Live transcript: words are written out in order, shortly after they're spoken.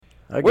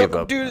I give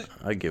Welcome up. to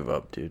I give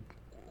up, dude.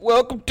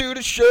 Welcome to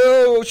the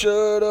show.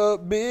 Shut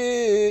up,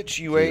 bitch.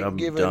 You ain't I'm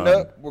giving done.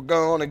 up. We're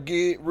gonna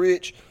get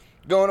rich.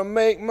 Gonna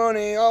make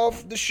money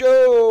off the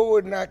show.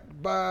 And I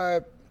buy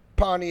a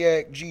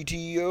Pontiac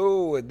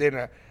GTO. And then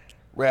I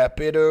wrap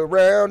it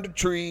around the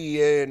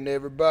tree. And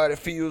everybody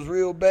feels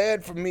real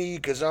bad for me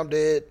because I'm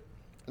dead.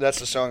 That's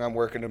the song I'm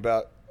working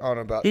about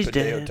He's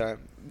Potato dead. Time.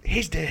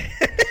 He's dead.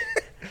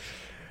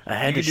 I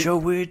had a show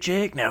with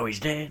Jake. Now he's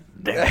dead.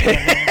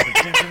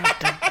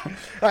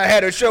 I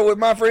had a show with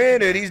my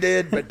friend and he's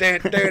dead.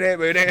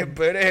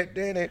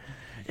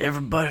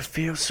 Everybody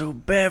feels so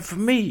bad for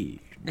me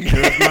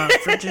because my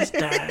friend just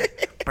died.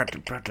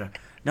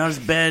 Not as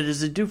bad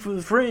as they do for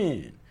the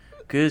friend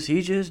because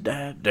he just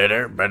died.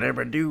 I've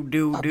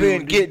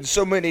been getting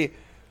so many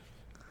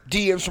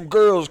DMs from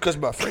girls because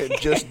my friend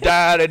just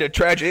died in a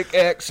tragic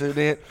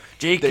accident.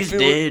 Jake is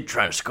dead,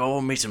 trying to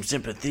score me some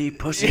sympathy,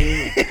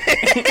 pussy.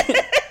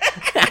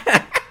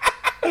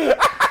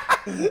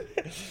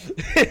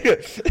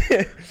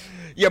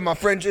 Yeah, my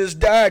friend just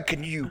died.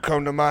 Can you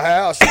come to my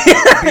house?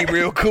 It'd be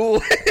real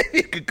cool.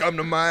 You could come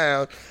to my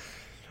house.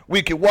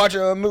 We could watch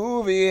a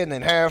movie, and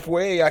then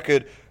halfway I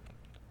could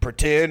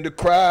pretend to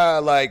cry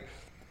like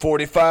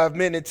 45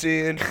 minutes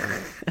in.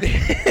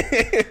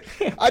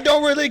 I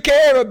don't really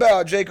care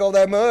about Jake all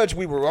that much.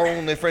 We were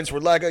only friends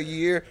for like a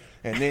year,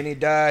 and then he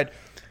died.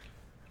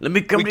 Let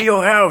me come to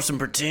your house and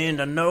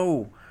pretend I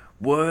know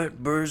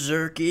what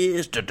Berserk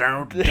is.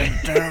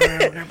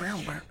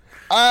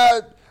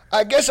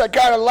 I guess I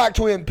kind of like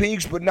Twin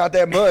Peaks, but not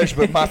that much.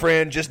 But my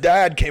friend just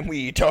died. Can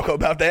we talk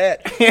about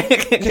that?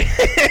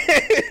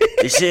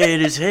 They said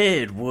his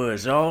head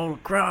was all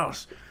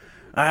across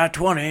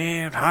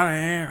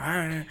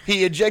I-20.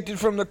 He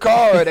ejected from the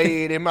car at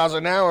 80 miles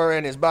an hour,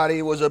 and his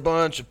body was a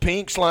bunch of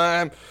pink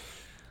slime.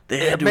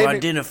 They had to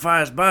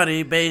identify his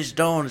body based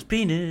on his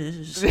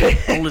penis.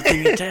 Only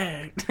thing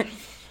intact.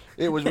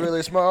 It was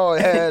really small.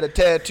 It had a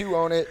tattoo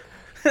on it.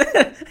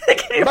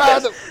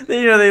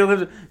 They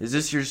lived. Is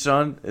this your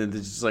son? And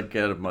it's just like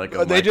a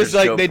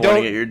microscope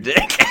pointing at your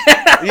dick.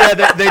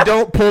 Yeah, they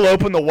don't pull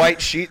open the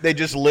white sheet. They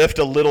just lift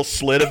a little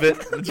slit of it.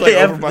 It's like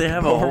they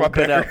have a hole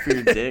cut out for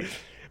your dick.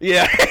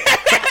 Yeah.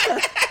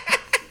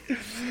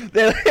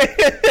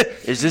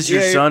 Is this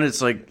your son?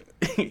 It's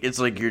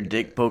like your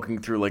dick poking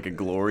through like a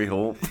glory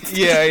hole.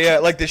 Yeah,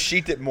 like the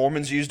sheet that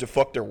Mormons use to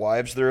fuck their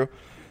wives through.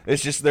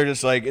 It's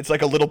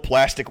like a little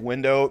plastic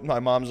window. My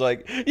mom's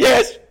like,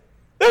 yes,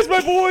 that's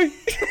my boy.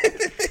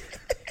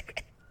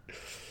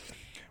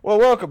 Well,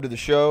 welcome to the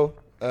show.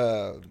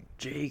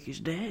 Jake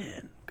is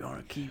dead.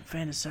 Gonna keep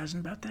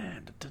fantasizing about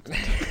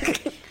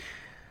that.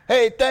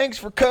 Hey, thanks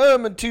for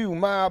coming to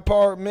my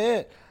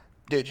apartment.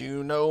 Did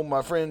you know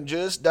my friend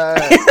just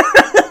died?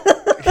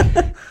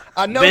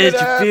 I know Bet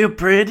that you feel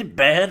pretty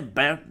bad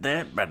about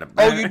that.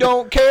 Oh, you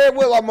don't care?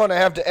 Well, I'm going to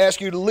have to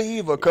ask you to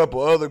leave. A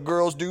couple other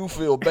girls do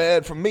feel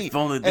bad for me. If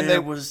only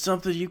there was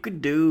something you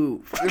could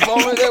do. If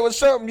only there was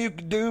something you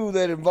could do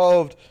that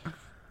involved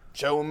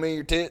showing me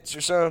your tits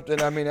or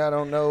something. I mean, I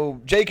don't know.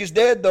 Jake is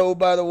dead, though,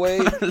 by the way.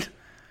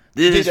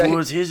 This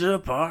was his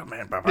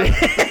apartment.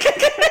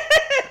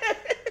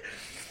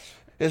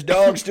 His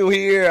dog's still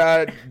here.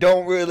 I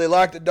don't really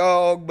like the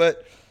dog,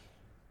 but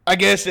I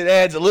guess it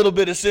adds a little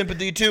bit of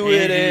sympathy to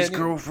it. And his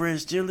girlfriend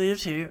still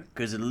lives here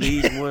because the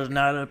lease was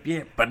not up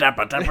yet.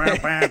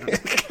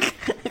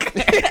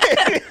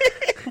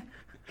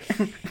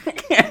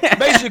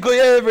 Basically,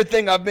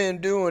 everything I've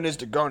been doing is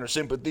to garner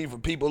sympathy for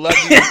people like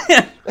you.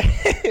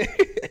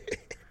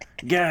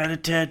 Got a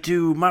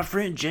tattoo, my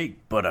friend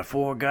Jake, but I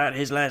forgot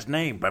his last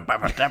name.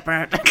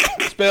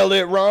 Spelled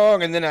it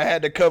wrong, and then I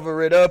had to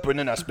cover it up, and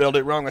then I spelled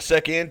it wrong a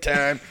second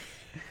time.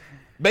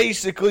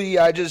 Basically,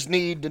 I just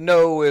need to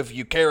know if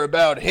you care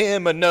about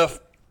him enough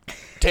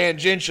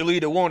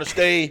tangentially to want to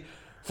stay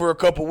for a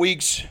couple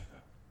weeks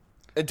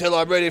until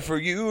I'm ready for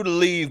you to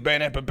leave.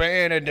 And my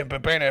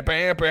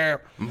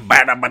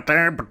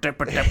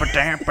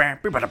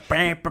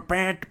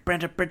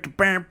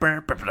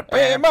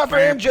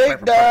friend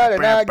Jake died,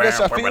 and I guess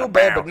I feel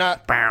bad, but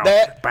not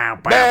that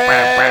bad.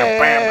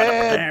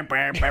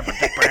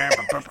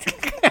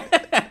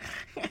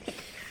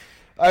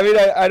 I mean,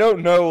 I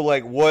don't know,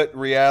 like, what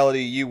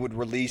reality you would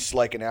release,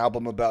 like, an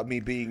album about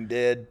me being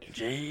dead.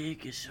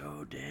 Jake is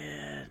so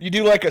dead. You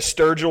do, like, a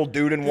Sturgill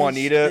Dude and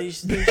Juanita. They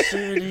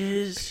said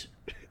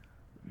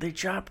they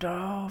chopped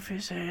off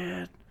his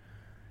head.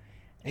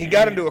 He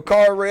got into a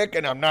car wreck,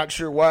 and I'm not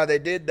sure why they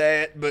did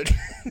that, but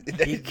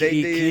they did.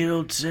 He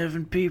killed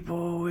 7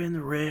 people in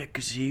the wreck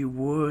because he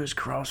was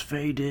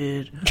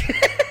crossfaded.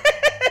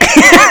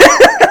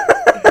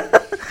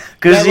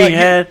 Because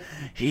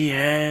he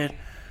had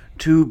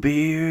 2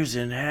 beers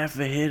and half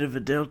a hit of a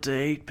Delta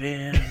 8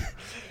 pen.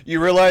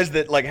 You realize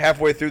that, like,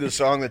 halfway through the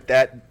song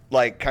that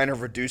like, kind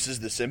of reduces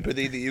the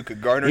sympathy that you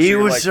could garner. He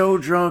was so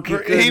drunk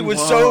he was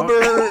walk.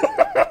 sober.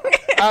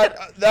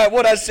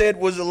 What I said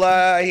was a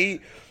lie.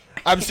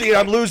 I'm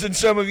losing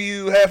some of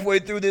you halfway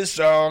through this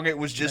song. It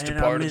was just a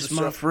part of the song.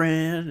 I miss my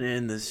friend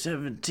and the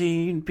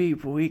 17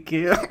 people he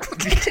killed.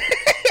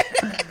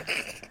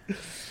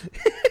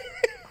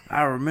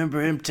 I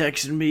remember him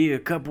texting me a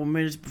couple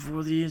minutes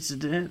before the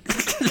incident.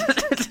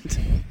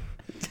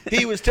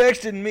 He was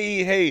texting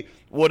me, hey,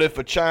 what if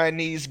a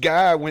Chinese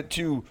guy went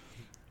to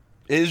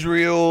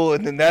Israel,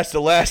 and then that's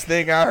the last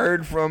thing I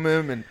heard from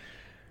him, and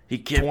he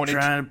kept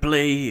trying to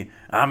play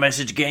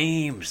iMessage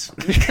games.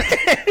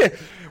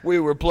 We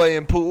were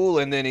playing pool,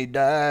 and then he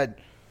died.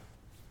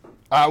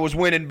 I was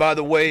winning, by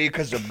the way,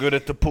 because I'm good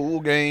at the pool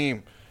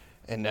game,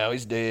 and now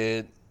he's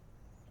dead.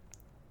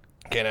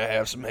 Can I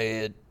have some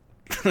head?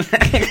 Just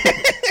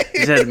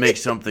had to make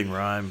something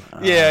rhyme.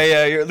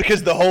 Yeah,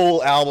 because the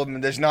whole album,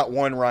 there's not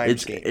one rhyme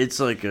scheme. It's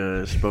like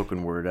a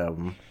spoken word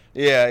album.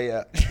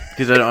 Yeah.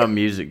 Because I don't have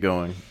music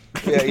going.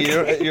 Yeah,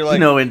 you're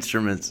like no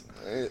instruments.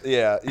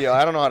 Yeah.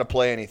 I don't know how to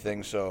play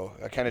anything, so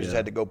I kind of just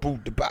had to go boo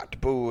da ba da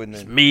boo, and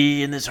then it's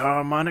me and this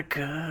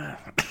harmonica.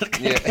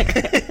 Yeah.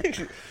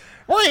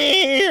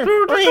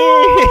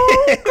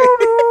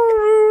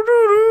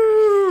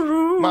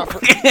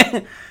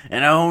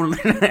 And I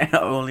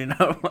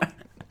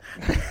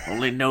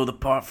only know the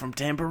part from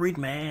Tambourine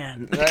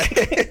Man.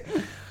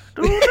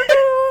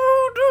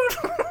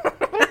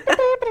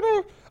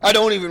 I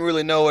don't even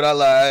really know what I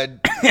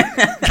lied.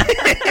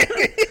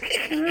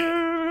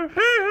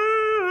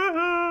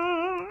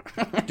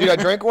 Dude, I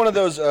drank one of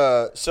those,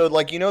 so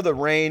like, you know the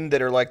Reign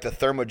that are like the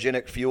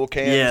thermogenic fuel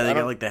cans? Yeah, they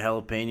got like the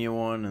jalapeno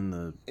one and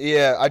the...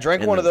 Yeah, I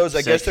drank one of those.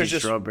 I guess there's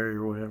just... strawberry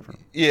or whatever.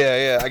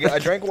 Yeah. I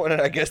drank one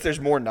and I guess there's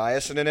more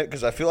niacin in it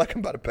because I feel like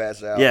I'm about to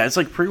pass out. Yeah, it's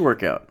like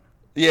pre-workout.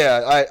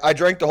 Yeah, I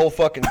drank the whole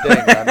fucking thing.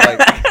 I'm like...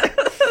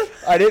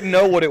 I didn't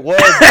know what it was.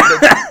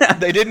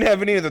 They didn't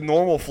have any of the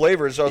normal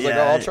flavors, so I was like,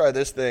 "Oh, I'll try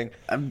this thing."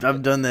 I've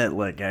done that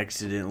like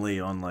accidentally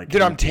on like.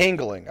 Dude, I'm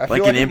tingling. I feel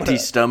like an empty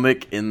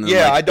stomach in the.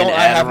 Yeah, like,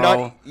 I have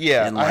not.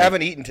 Yeah, and, I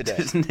haven't eaten today.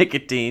 Just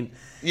nicotine.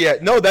 Yeah,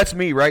 no, that's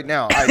me right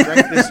now. I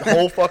drank this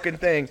whole fucking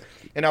thing,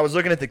 and I was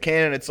looking at the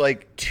can, and it's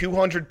like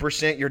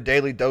 200% your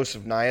daily dose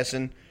of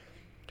niacin,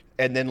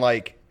 and then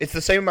like it's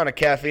the same amount of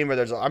caffeine,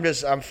 but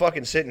I'm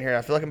fucking sitting here, and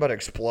I feel like I'm about to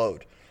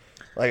explode.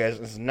 Like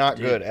it's not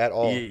good at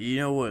all. You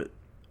know what?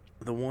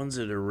 The ones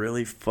that are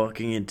really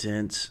fucking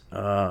intense,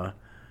 I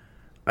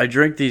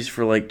drank these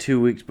for like 2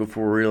 weeks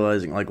before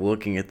realizing, like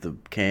looking at the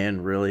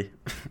can, really.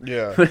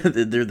 Yeah.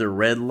 They're the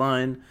Red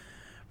Line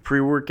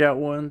pre-workout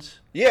ones.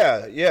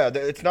 Yeah.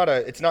 It's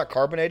not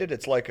carbonated.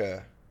 It's like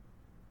a...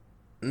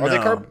 Are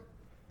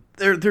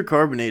they They're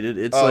carbonated.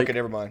 It's like... Okay,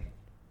 never mind.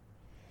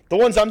 The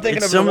ones I'm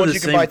thinking of are the ones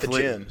you can buy at the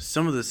gym.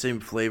 Some of the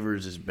same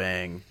flavors as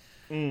Bang,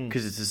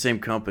 because it's the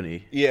same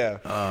company.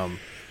 Yeah.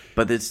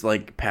 But it's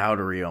like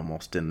powdery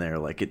almost in there.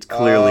 Like it's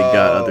clearly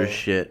got other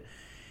shit.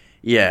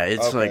 Yeah,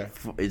 it's like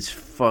it's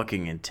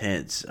fucking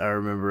intense. I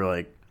remember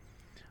like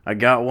I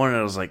got one and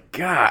I was like,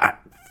 God,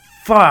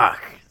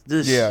 fuck,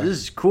 this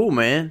is cool,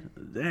 man.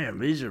 Damn,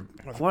 these are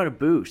quite a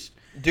boost.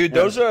 Dude,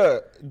 those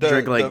are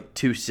drink like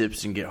 2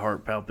 sips and get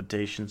heart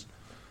palpitations.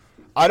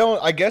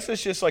 I guess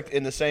it's just like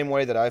in the same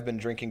way that I've been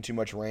drinking too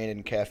much Reign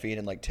and caffeine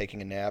and like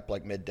taking a nap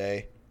like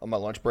midday on my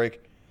lunch break.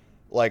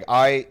 Like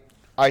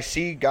I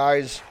see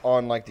guys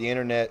on like the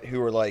internet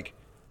who are like,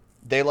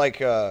 they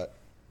like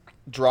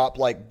drop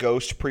like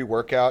Ghost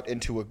pre-workout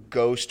into a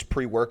Ghost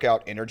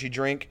pre-workout energy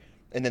drink,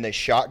 and then they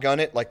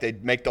shotgun it. Like they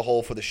make the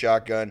hole for the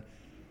shotgun,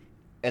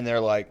 and they're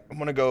like, I'm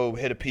gonna go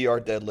hit a PR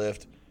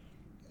deadlift,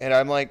 and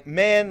I'm like,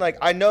 man, like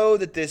I know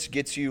that this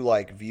gets you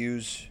like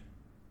views.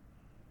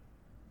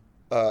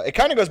 It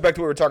kind of goes back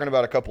to what we were talking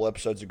about a couple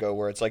episodes ago,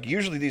 where it's like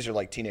usually these are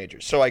like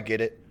teenagers, so I get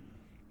it,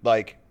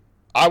 like.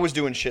 I was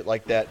doing shit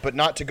like that, but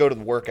not to go to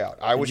the workout.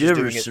 I was just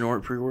doing it. Did you ever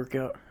snort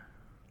pre-workout?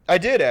 I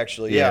did,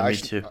 actually. Yeah, me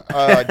too.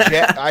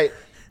 I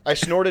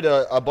snorted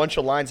a bunch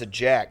of lines of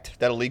Jacked,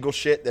 that illegal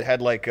shit that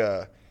had like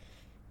do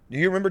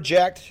you remember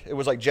Jacked? It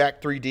was like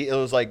Jack 3D. It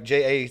was like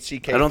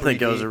JACK. I don't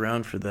think I was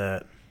around for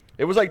that.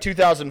 It was like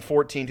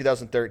 2014,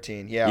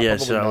 2013. Yeah,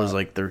 so I was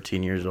like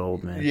 13 years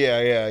old, man.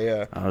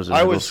 Yeah. I was in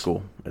middle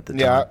school at the time.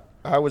 Yeah,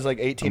 I was like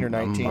 18 or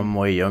 19. I'm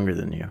way younger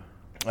than you.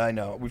 I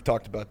know. We've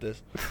talked about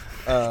this.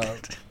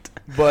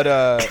 But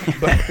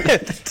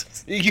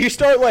you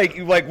start like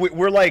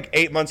we're like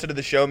 8 months into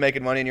the show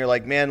making money, and you're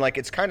like, man, like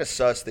it's kind of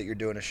sus that you're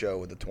doing a show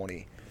with a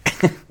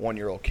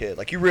 21-year-old kid.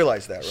 Like you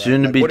realize that, right?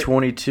 Soon to like, be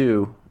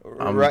 22.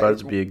 I'm about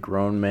to be a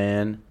grown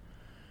man.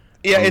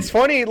 Yeah, it's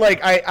funny. Like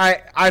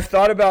I've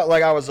thought about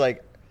like I was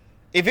like,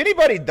 if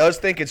anybody does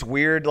think it's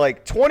weird,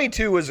 like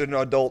 22 is an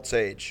adult's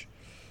age.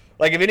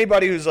 Like if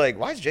anybody who's like,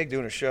 why is Jake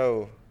doing a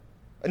show?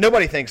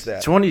 Nobody thinks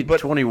that.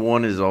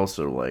 21 is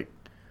also like.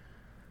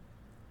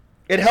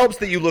 It helps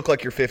that you look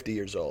like you're 50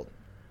 years old.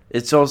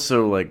 It's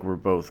also like we're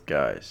both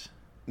guys.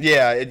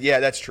 Yeah,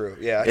 that's true.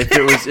 Yeah. If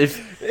it was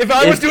if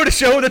I was doing a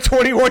show with a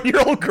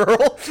 21-year-old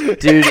girl,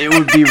 dude, it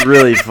would be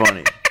really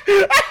funny.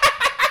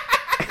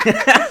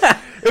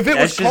 If it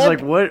was just like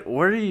what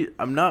are you?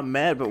 I'm not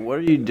mad, but what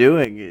are you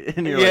doing?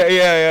 And you're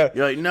yeah.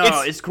 You're like,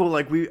 no, it's cool.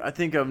 Like I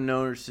think I've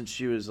known her since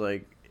she was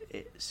like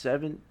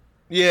 7.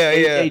 Yeah.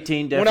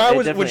 18.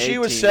 When she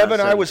was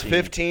 7, I was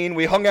 15.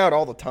 We hung out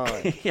all the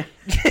time. Yeah.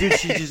 Dude,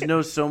 she just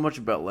knows so much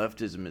about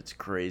leftism. It's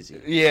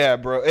crazy. Yeah,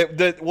 bro.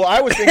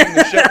 I was thinking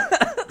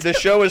the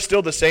show is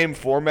still the same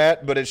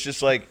format, but it's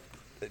just like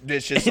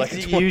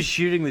you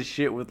shooting the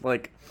shit with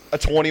like a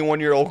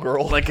 21-year-old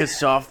girl, like a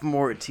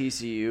sophomore at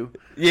TCU.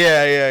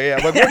 Yeah.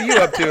 Like, what are you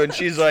up to? And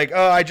she's like,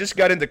 oh, I just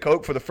got into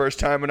coke for the first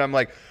time, and I'm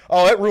like,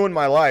 oh, it ruined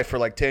my life for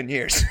like 10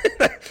 years.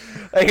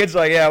 Like, it's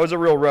like, yeah, it was a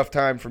real rough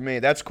time for me.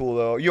 That's cool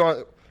though.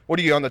 What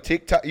are you on the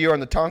TikTok? You're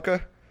on the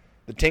Tonka,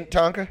 the Tink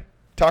Tonka,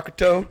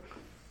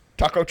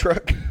 taco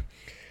truck.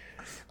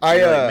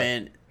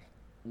 Man,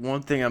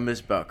 one thing I miss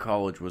about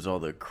college was all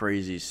the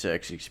crazy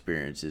sex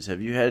experiences.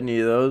 Have you had any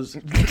of those?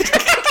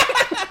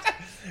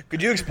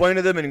 Could you explain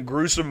to them in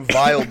gruesome,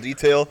 vile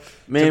detail?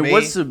 Man,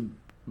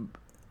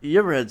 you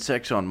ever had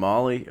sex on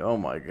Molly? Oh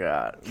my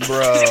god,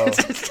 bro.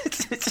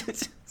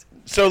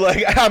 So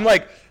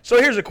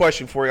here's a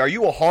question for you: are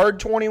you a hard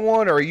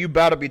 21 or are you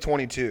about to be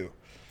 22?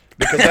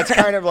 Because that's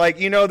kind of like,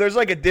 there's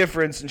like a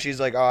difference. And she's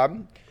like,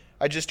 oh,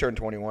 I just turned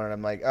 21, and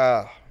I'm like,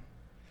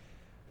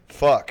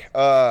 fuck.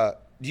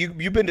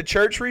 You been to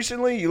church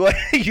recently?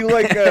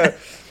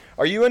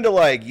 Are you into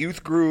like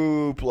youth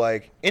group?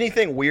 Like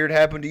anything weird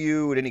happened to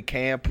you at any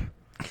camp?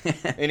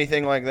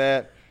 Anything like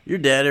that? Your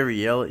dad ever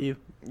yell at you?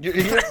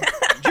 Did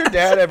your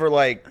dad ever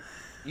like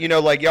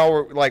y'all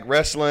were like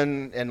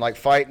wrestling and like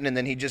fighting, and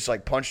then he just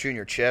like punched you in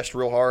your chest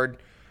real hard?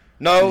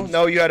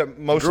 No, you had a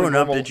mostly growing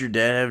normal... up. Did your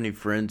dad have any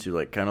friends who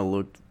like kind of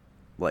looked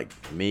like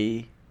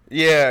me?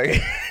 Yeah.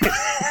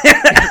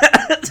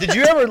 Did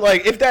you ever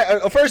like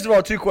first of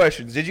all, 2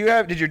 questions. Did your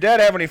dad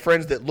have any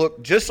friends that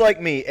looked just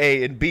like me?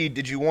 A, and B,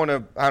 did you want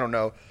to, I don't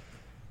know,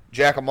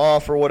 jack them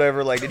off or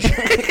whatever? Like, did you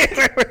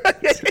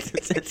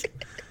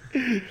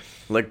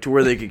like to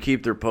where they could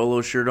keep their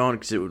polo shirt on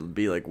because it would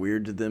be like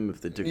weird to them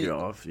if they took it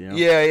off,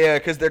 Yeah,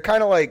 because they're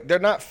kind of like, they're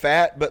not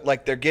fat, but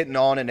like they're getting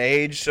on in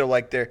age, so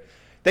like they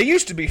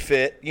used to be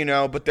fit,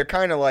 but they're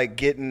kind of like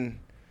getting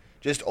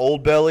just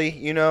old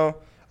belly,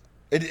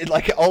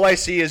 like all I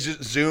see is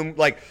just Zoom.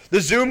 Like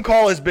the Zoom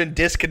call has been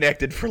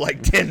disconnected for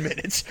like 10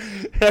 minutes.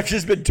 I've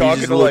just been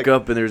talking. You just look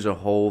up and there's a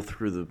hole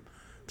through the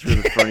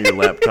front of your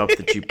laptop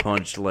that you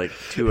punched like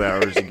 2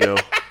 hours ago.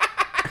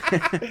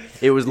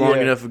 It was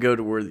long enough ago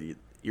to where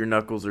your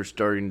knuckles are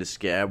starting to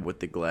scab with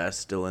the glass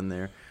still in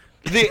there.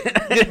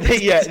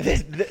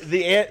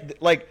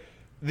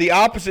 The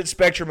opposite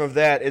spectrum of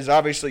that is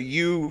obviously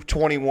you,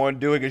 21,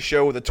 doing a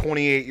show with a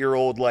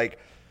 28-year-old like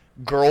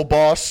girl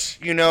boss.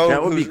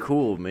 That would be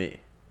cool with me.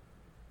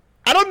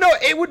 I don't know.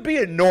 It would be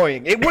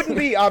annoying. It wouldn't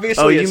be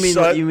obviously.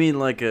 You mean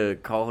like a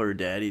call her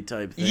daddy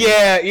type thing?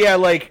 Yeah,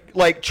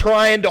 like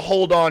trying to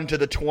hold on to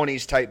the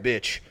 20s type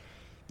bitch.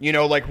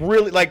 Like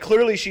really, like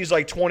clearly she's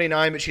like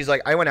 29, but she's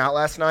like, I went out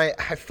last night.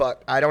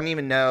 I don't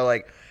even know.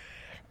 Like,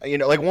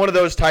 like one of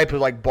those type of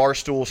like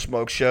Barstool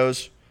smoke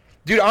shows.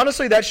 Dude,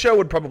 honestly, that show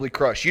would probably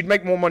crush. You'd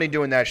make more money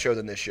doing that show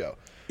than this show.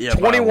 Yeah,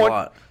 21. By a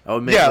lot. I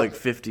would make like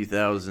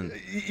 50,000.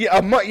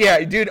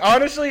 Yeah, dude.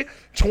 Honestly,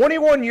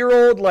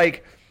 21-year-old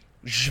like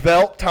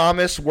Svelte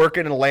Thomas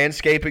working a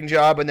landscaping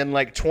job, and then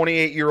like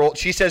 28-year-old,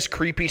 she says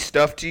creepy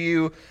stuff to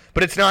you,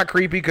 but it's not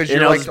creepy because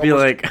you're like, just be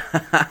like,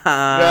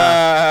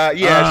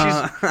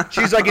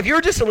 she's like, if you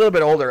were just a little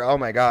bit older, oh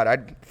my god,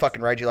 I'd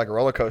fucking ride you like a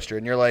roller coaster,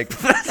 and you're like,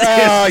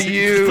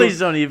 please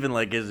don't even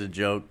like as a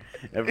joke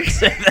ever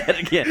say that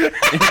again.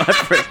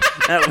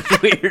 That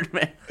was weird,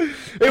 man.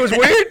 It was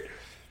weird.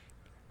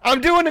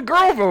 I'm doing the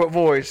girl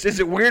voice. Is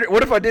it weird?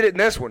 What if I did it in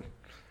this one?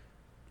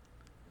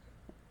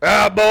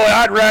 Ah, boy,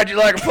 I'd ride you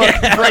like a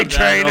fucking freight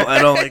train. I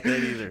don't like that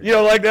either. You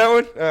don't like that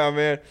one? Oh,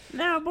 man.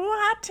 Now, boy,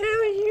 I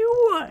tell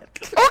you what.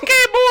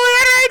 Okay, boy,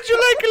 I ride you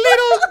like a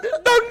little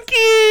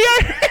donkey.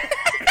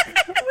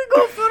 We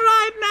go for a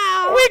ride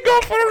now. We go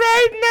for a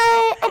ride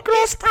now.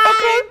 Across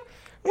time.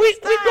 We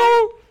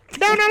go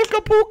down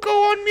Acapulco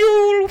on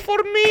mule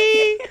for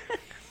me.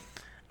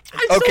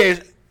 Okay.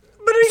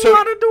 But I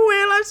wanted to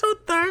whale. I'm so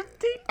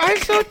thirsty. I'm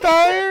so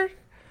tired.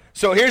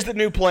 So here's the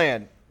new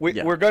plan.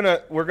 We're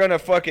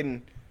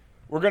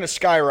gonna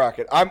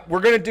skyrocket. We're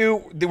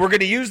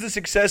gonna use the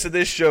success of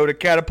this show to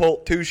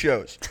catapult 2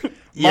 shows.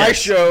 My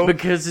show,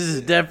 because this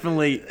is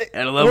definitely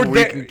at a level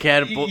where we can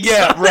catapult.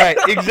 Yeah, right,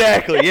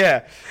 exactly.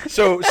 Yeah.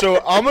 So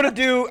I'm gonna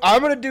do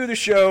the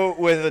show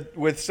with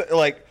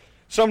like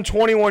some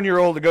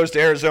 21-year-old that goes to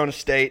Arizona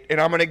State,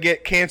 and I'm gonna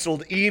get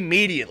canceled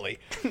immediately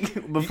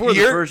before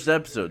the first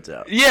episode's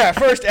out. Yeah,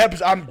 first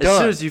episode. I'm done. As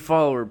soon as you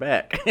follow her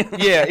back.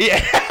 Yeah.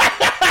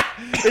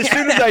 As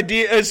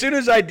soon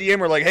as I DM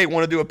her like, hey,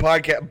 want to do a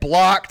podcast?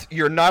 Blocked.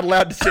 You're not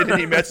allowed to send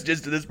any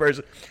messages to this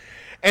person.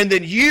 And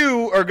then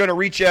you are going to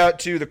reach out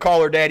to the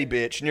caller daddy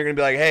bitch, and you're going to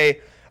be like,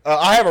 hey,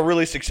 I have a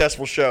really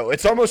successful show.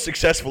 It's almost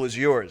successful as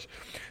yours.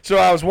 So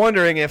I was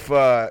wondering if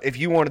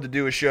you wanted to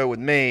do a show with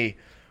me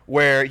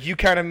where you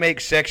kind of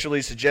make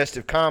sexually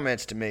suggestive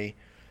comments to me,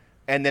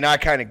 and then I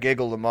kind of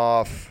giggle them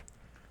off.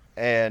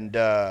 And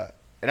I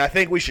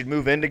think we should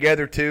move in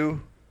together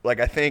too. Like,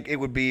 I think it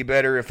would be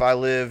better if I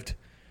lived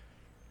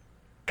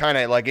kind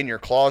of like in your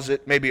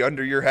closet, maybe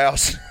under your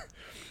house.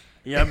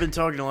 Yeah, I've been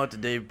talking a lot to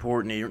Dave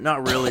Portney.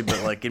 Not really,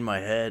 but like in my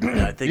head.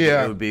 And I think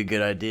it would be a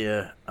good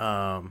idea.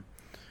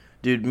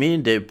 Dude, me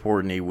and Dave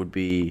Portney would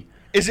be...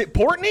 Is it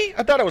Portney?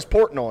 I thought it was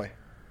Portnoy.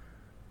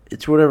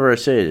 It's whatever I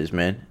say it is,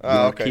 man.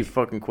 Okay. Keep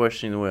fucking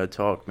questioning the way I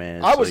talk,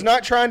 man. I was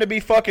not trying to be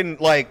fucking,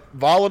 like,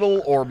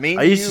 volatile or mean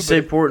to you. I used to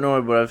say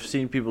Portnoy, but I've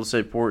seen people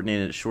say Portney,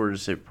 and it's shorter to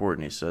say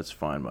Portney, so that's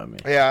fine by me.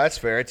 Yeah, that's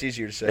fair. It's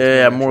easier to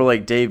say. Yeah, more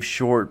like Dave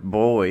Short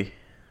Boy.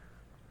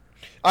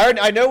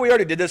 I know we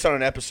already did this on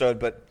an episode,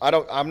 but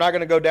I'm not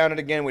going to go down it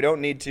again. We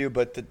don't need to,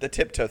 but the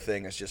tiptoe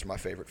thing is just my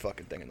favorite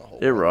fucking thing in the whole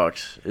world. It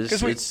rocks. I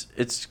don't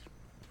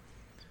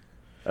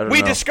know.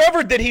 We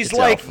discovered that he's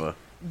like alpha.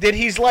 That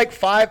he's like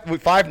 5'9",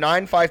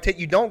 5'10".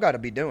 You don't got to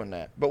be doing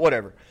that, but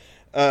whatever.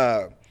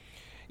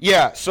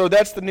 Yeah, so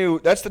that's the new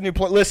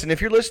plan. Listen,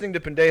 if you're listening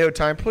to Pendejo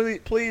Time,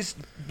 please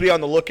be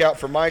on the lookout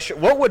for my show.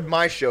 What would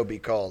my show be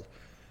called?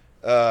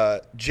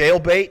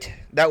 Jailbait?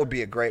 That would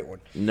be a great one.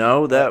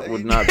 No, that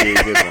would not be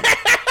a good one.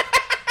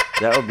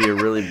 That would be a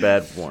really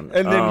bad one.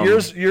 And then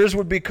yours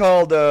would be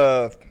called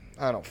I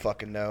don't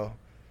fucking know.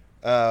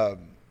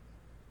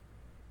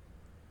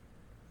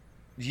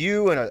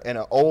 You and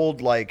an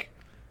old like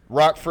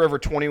Rock Forever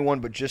 21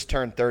 but just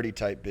turned 30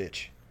 type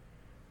bitch.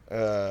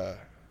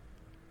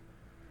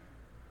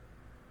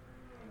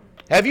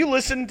 Have you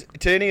listened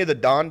to any of the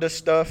Donda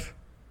stuff?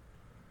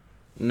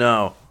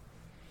 No.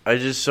 I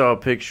just saw a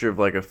picture of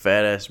like a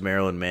fat ass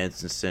Marilyn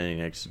Manson standing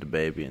next to the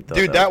baby and thought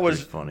that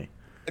was funny.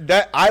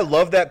 I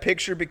love that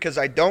picture because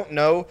I don't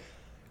know.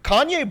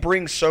 Kanye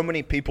brings so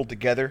many people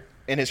together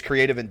in his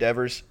creative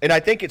endeavors, and I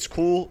think it's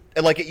cool.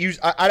 And like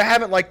I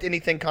haven't liked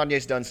anything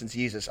Kanye's done since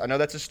Yeezus. I know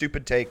that's a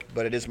stupid take,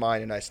 but it is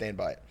mine, and I stand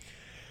by it.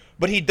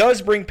 But he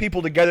does bring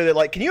people together that,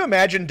 like, can you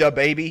imagine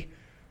DaBaby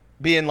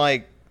being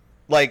like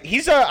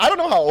he's I don't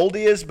know how old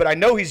he is, but I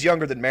know he's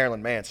younger than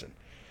Marilyn Manson.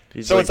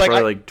 He's so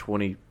probably like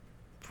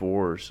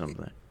 24 or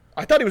something.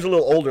 I thought he was a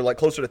little older, like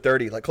closer to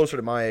 30, like closer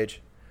to my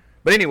age.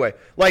 But anyway,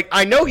 like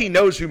I know he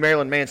knows who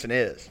Marilyn Manson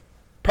is.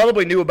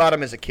 Probably knew about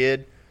him as a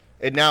kid,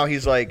 and now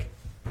he's like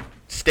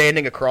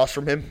standing across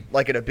from him,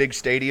 like at a big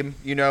stadium,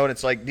 you know. And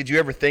it's like, did you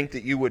ever think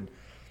that you would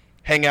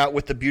hang out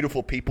with the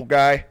beautiful people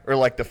guy or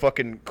like the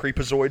fucking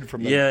creepazoid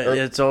from the Earth?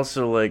 It's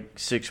also like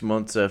 6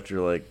 months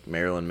after like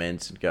Marilyn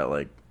Manson got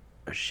like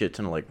a shit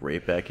ton of like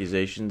rape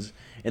accusations,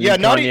 and then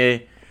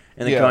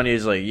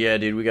Kanye's like, yeah,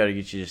 dude, we got to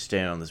get you to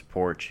stand on this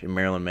porch, and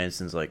Marilyn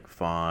Manson's like,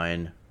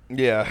 fine,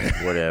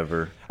 yeah,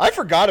 whatever. I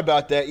forgot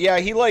about that. Yeah,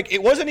 he like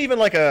it wasn't even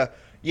like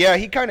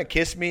he kind of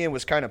kissed me and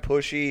was kind of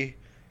pushy.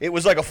 It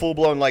was like a full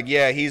blown like,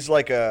 yeah, he's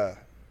like the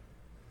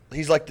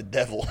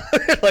devil,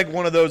 like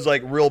one of those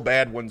like real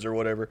bad ones or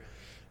whatever.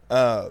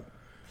 Let's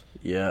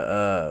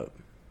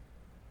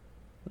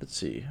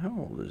see, how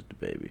old is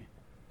DaBaby?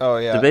 Oh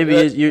yeah, DaBaby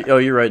is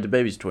you're right.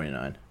 DaBaby's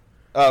 29.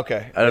 Oh,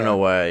 okay, I don't know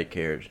why I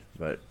cared,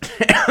 but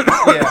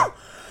yeah.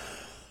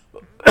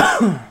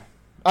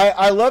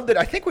 I love that.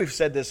 I think we've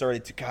said this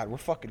already. God, we're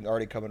fucking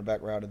already coming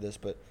back around to this,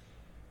 but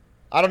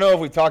I don't know if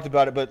we've talked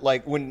about it. But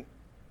like when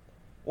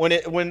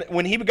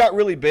he got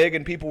really big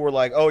and people were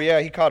like, "Oh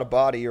yeah, he caught a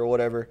body or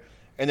whatever,"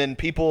 and then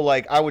people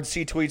like I would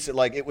see tweets that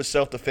like it was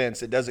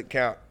self-defense. It doesn't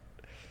count,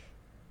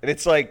 and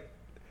it's like,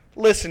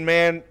 listen,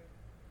 man,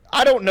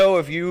 I don't know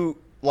if you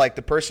like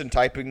the person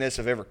typing this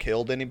have ever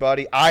killed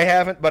anybody. I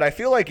haven't, but I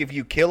feel like if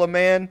you kill a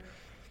man,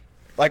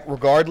 like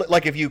regardless,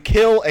 like if you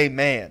kill a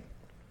man,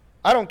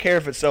 I don't care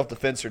if it's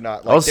self-defense or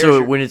not. Like,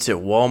 also, when it's at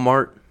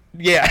Walmart.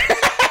 Yeah.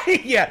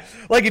 Yeah.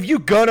 Like if you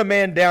gun a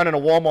man down in a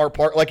Walmart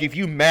park, like if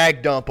you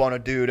mag dump on a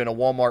dude in a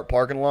Walmart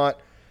parking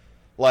lot,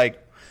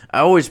 like.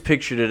 I always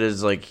pictured it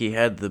as like he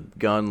had the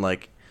gun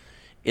like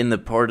in the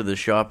part of the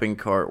shopping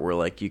cart where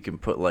like you can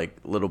put like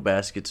little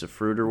baskets of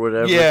fruit or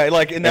whatever. Yeah,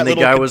 like in that. And the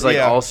guy was like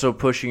also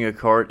pushing a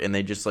cart, and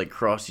they just like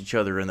crossed each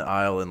other in the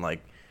aisle, and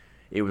like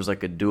it was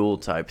like a duel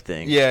type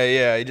thing. Yeah,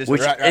 yeah.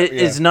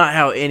 It's not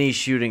how any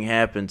shooting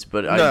happens,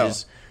 but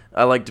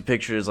I like to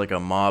picture it as like a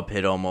mob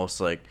hit almost.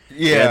 Like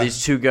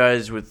these two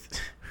guys with.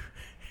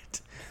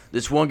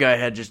 This one guy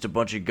had just a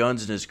bunch of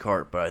guns in his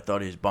cart, but I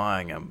thought he was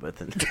buying them, but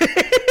then.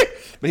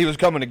 But he was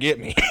coming to get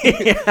me.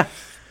 Yeah.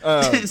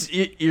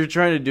 You're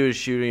trying to do a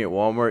shooting at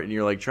Walmart, and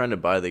you're like trying to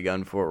buy the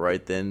gun for it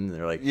right then. And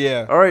they're like,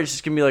 "Yeah, all right, it's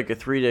just gonna be like a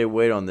 3-day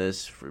wait on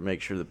this for make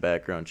sure the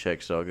background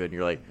check's all good." And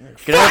you're like,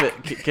 "Can I have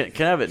it?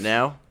 Can I have it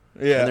now?"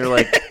 Yeah. And they're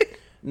like,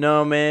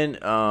 "No, man.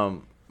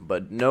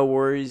 But no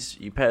worries.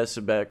 You pass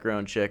the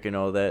background check and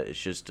all that. It's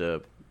just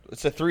a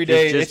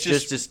 3-day. It's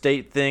just a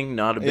state thing,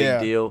 not a big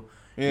deal.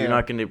 Yeah. You're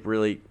not gonna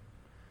really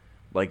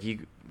like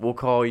you. We'll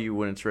call you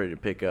when it's ready to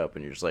pick up,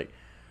 and you're just like."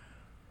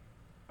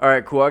 All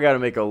right, cool. I got to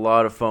make a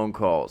lot of phone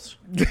calls,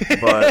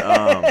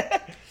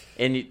 but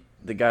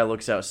the guy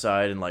looks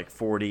outside and like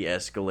 40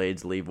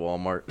 Escalades leave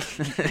Walmart.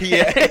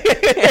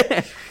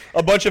 Yeah,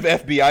 a bunch of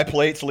FBI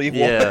plates leave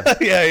Walmart.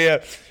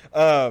 Yeah.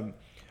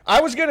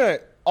 I was gonna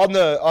on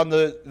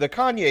the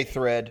Kanye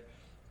thread.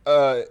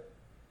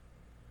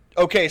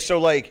 Okay, so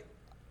like,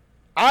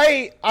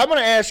 I'm gonna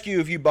ask you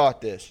if you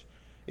bought this,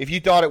 if you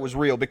thought it was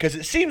real, because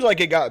it seems like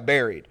it got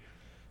buried.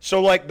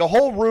 So like the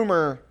whole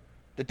rumor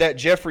that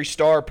Jeffree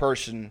Star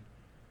person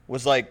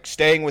was like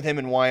staying with him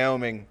in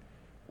Wyoming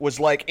was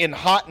like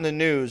hot in the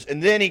news,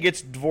 and then he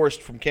gets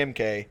divorced from Kim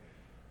K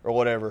or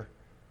whatever.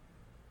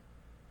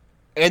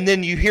 And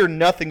then you hear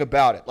nothing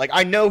about it. Like,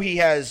 I know he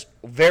has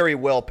very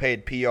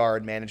well-paid PR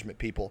and management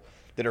people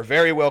that are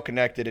very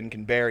well-connected and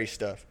can bury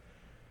stuff.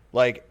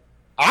 Like,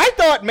 I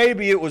thought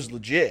maybe it was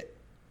legit.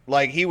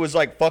 Like, he was,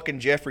 like, fucking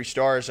Jeffree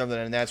Star or something,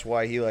 and that's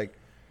why he, like...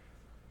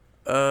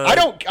 I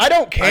don't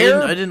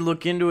care. I didn't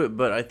look into it,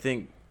 but I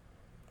think...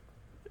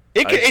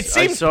 It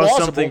seems I saw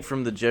plausible. something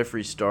from the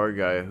Jeffree Star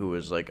guy who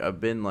was like, I've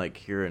been, like,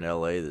 here in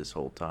L.A. this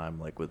whole time,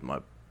 like, with my,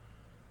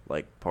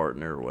 like,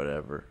 partner or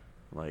whatever.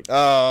 Like,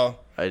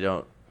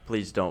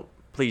 please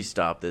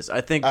stop this.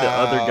 I think the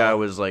other guy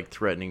was like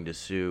threatening to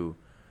sue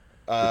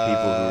the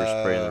people who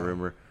were spreading the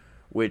rumor,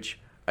 which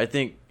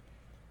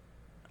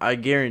I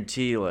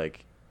guarantee,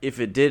 like, if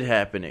it did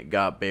happen, it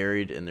got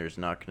buried and there's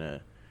not gonna.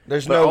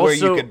 There's no way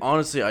you could.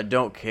 Honestly, I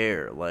don't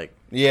care. Like,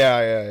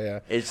 yeah.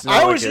 It's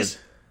not.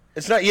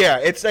 It's not. Yeah,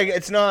 it's like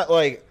it's not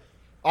like.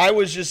 I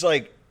was just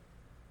like.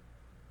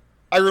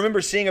 I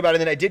remember seeing about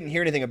it and then I didn't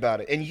hear anything about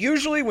it. And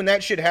usually when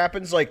that shit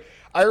happens, like,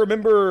 I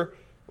remember.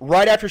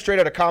 Right after Straight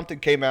Outta Compton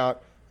came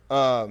out,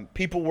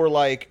 people were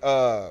like,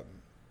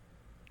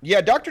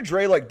 yeah, Dr.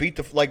 Dre, like,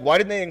 why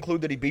didn't they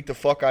include that he beat the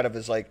fuck out of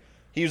his, like,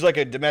 he was, like,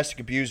 a domestic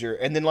abuser.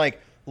 And then,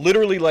 like,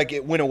 literally, like,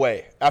 it went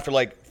away after,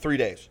 like, 3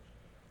 days.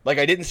 Like,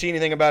 I didn't see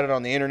anything about it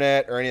on the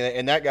internet or anything.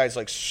 And that guy's,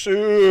 like,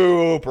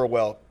 super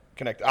well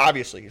connected.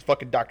 Obviously, he's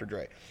fucking Dr.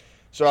 Dre.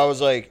 So I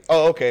was like,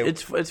 oh, okay.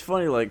 It's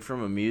funny, like,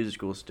 from a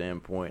musical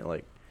standpoint,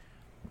 like,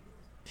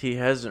 he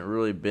hasn't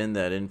really been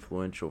that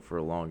influential for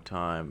a long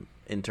time.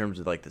 In terms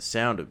of, like, the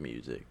sound of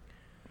music.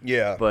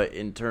 Yeah. But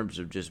in terms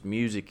of just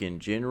music in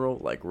general,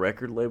 like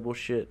record label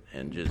shit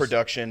and just...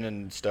 production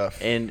and stuff.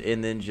 And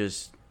then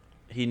just...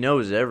 He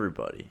knows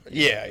everybody.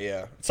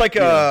 Yeah. It's like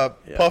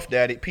Puff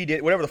Daddy, P.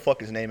 Diddy, whatever the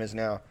fuck his name is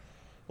now.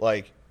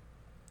 Like...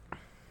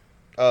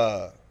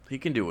 he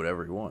can do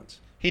whatever he wants.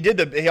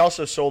 He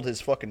also sold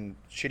his fucking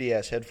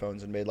shitty-ass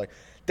headphones and made, like...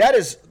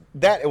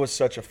 It was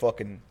such a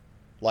fucking...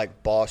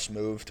 like, boss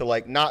move to,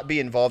 like, not be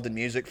involved in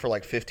music for,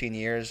 like, 15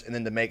 years and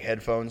then to make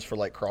headphones for,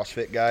 like,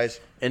 CrossFit guys.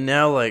 And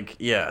now, like,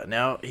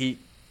 it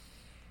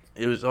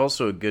was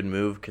also a good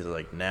move because,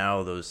 like,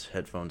 now those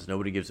headphones,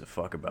 nobody gives a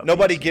fuck about.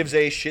 Nobody gives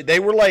a shit. They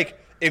were, like,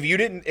 if you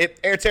didn't,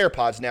 it's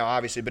AirPods now,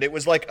 obviously, but it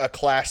was, like, a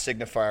class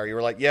signifier. You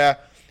were like, yeah,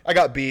 I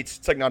got Beats.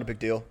 It's, like, not a big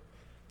deal.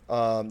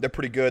 They're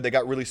pretty good. They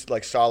got really,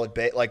 like, solid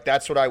bass. Like,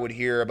 that's what I would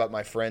hear about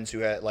my friends who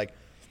had, like,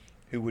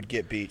 who would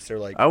get Beats. They're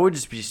like, I would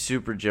just be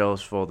super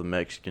jealous of all the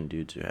Mexican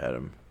dudes who had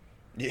them.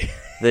 Yeah.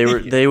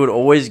 They would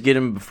always get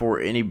them before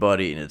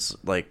anybody, and it's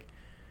like,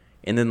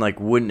 and then like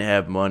wouldn't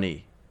have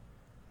money.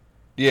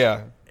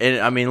 Yeah. And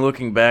I mean,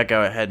 looking back,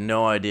 I had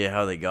no idea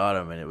how they got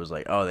them, and it was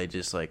like, oh, they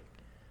just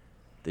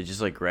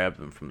grabbed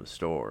them from the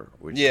store.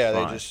 Which is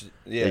fine.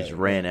 They just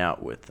ran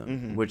out with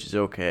them, which is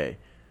okay.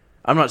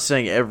 I'm not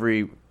saying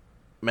every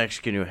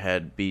Mexican who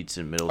had Beats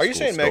in middle school. Are you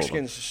saying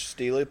Mexicans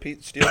steal it? Are you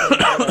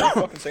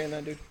fucking saying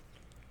that, dude?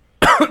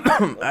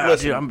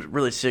 Dude, I'm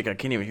really sick. I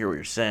can't even hear what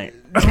you're saying.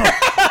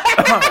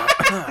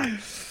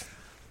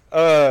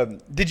 Have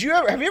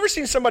you ever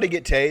seen somebody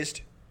get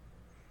tased?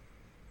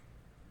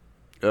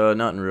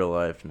 Not in real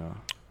life, no.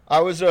 I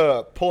was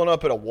pulling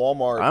up at a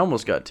Walmart. I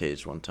almost got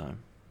tased one time.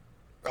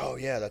 Oh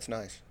yeah, that's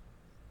nice.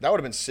 That would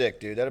have been sick,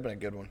 dude. That'd have been a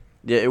good one.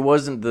 Yeah, it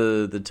wasn't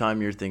the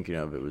time you're thinking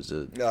of. It was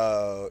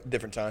a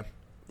different time.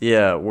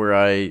 Yeah, where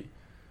I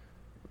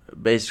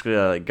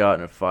got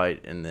in a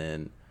fight and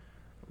then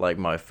like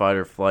my fight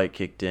or flight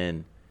kicked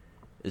in.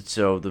 And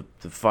so the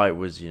fight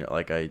was,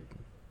 like I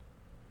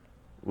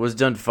was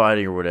done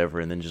fighting or whatever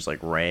and then just like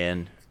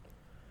ran.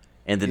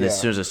 And then as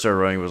soon as I started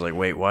running, it was like,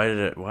 wait, why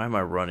am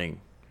I running?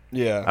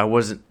 Yeah.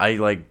 I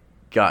like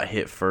got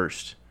hit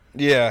first.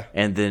 Yeah.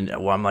 And then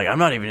I'm like, I'm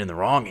not even in the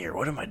wrong here.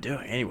 What am I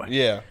doing? Anyway.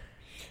 Yeah.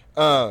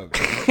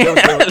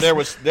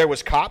 There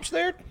was cops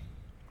there?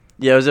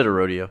 Yeah, I was at a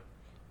rodeo.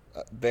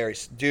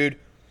 Dude.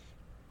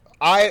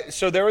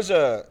 So there was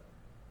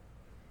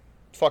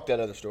fuck that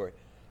other story.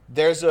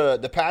 There's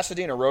the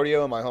Pasadena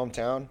Rodeo in my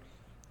hometown,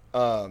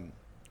 and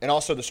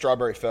also the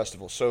Strawberry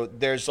Festival. So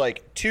there's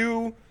like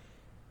two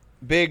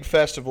big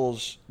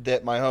festivals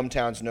that my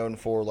hometown's known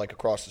for, like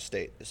across the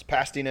state. There's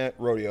Pasadena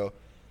Rodeo,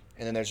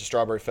 and then there's the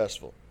Strawberry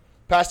Festival.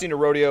 Pasadena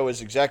Rodeo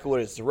is exactly what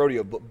it is, the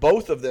rodeo, but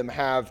both of them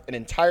have an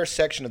entire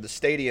section of the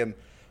stadium,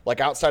 like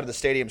outside of the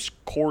stadium,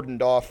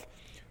 cordoned off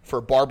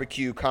for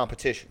barbecue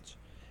competitions.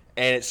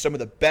 And it's some of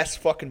the best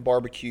fucking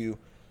barbecue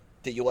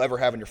that you'll ever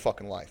have in your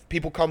fucking life.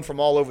 People come from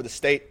all over the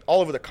state, all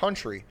over the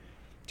country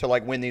to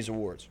like win these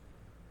awards.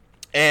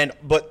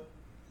 But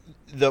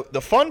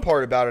the fun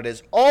part about it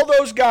is all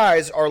those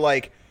guys are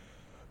like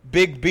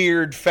big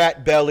beard,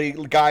 fat belly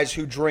guys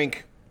who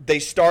drink. They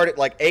start at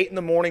like 8 in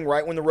the morning,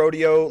 right when the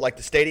rodeo, like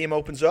the stadium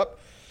opens up.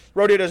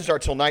 Rodeo doesn't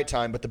start till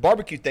nighttime, but the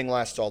barbecue thing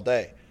lasts all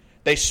day.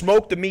 They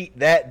smoke the meat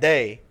that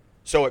day,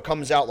 so it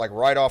comes out like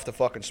right off the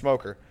fucking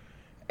smoker.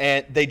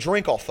 And they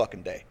drink all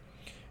fucking day.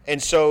 And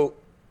so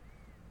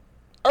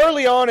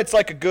early on, it's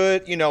like a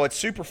good, it's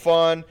super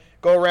fun.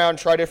 Go around,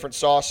 try different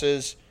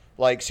sauces,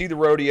 like see the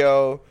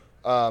rodeo.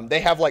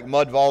 They have like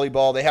mud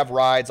volleyball. They have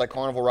rides, like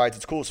carnival rides.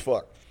 It's cool as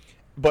fuck.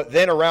 But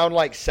then around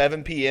like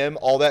 7 p.m.,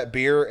 all that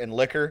beer and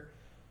liquor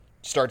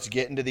starts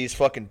getting to these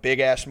fucking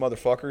big-ass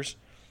motherfuckers.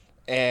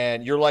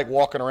 And you're like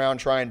walking around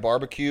trying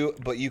barbecue,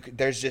 but you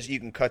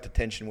can cut the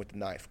tension with the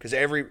knife. Because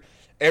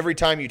every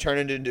time you turn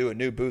it into a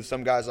new booth,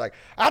 some guy's like,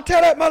 I'll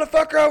tell that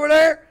motherfucker over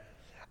there.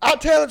 I'll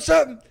tell him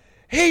something.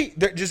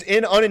 They're just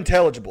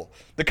unintelligible.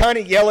 The kind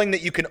of yelling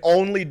that you can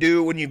only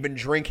do when you've been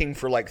drinking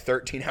for like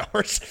 13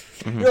 hours.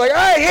 Mm-hmm. You're like,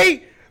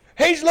 hey,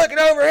 he's looking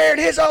over here and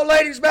his old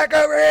lady's back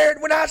over here.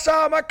 And when I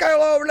saw him, I came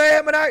over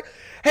them and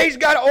he's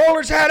got an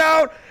Oilers hat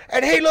on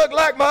and he looked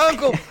like my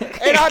uncle.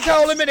 And I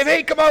told him that if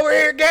he come over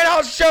here again,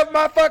 I'll shove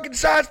my fucking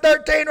size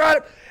 13 right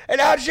up. And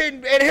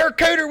her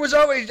cooter was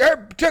always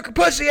took a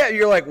pussy at you.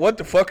 You're like, what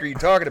the fuck are you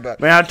talking about?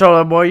 Man, I told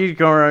that boy, you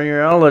come around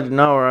here, I'll let you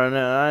know right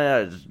now.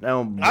 I've been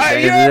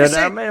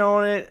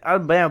on it.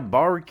 I've been on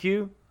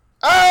barbecue.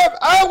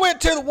 I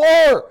went to the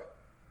war.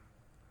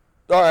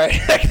 All right.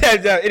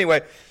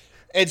 Anyway,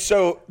 and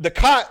so the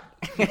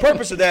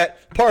purpose of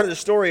that part of the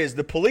story is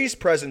the police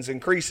presence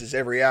increases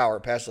every hour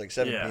past like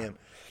 7 p.m.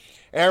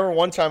 And I remember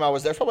one time I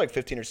was there for like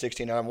 15 or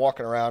 16, and I'm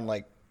walking around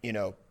like,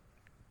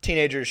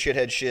 teenagers,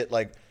 shithead shit,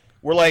 like,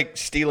 we're, like,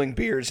 stealing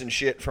beers and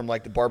shit from,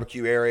 like, the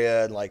barbecue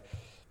area and, like,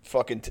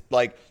 fucking,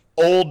 like,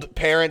 old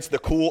parents, the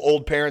cool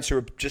old parents who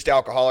are just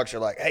alcoholics are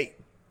like, hey,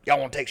 y'all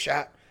want to take a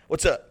shot?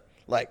 What's up?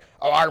 Like,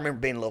 oh, I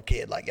remember being a little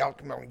kid. Like, y'all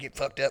remember when we get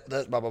fucked up with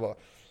us, blah, blah, blah.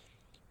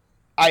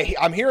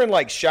 I'm hearing,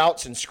 like,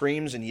 shouts and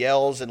screams and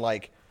yells and,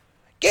 like,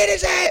 get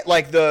his ass!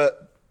 Like, the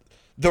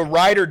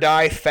ride or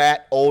die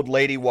fat old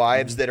lady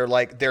wives that are,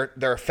 like,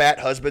 their fat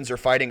husbands are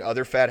fighting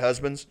other fat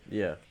husbands.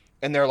 Yeah.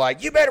 And they're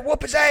like, you better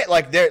whoop his ass.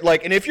 Like,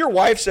 and if your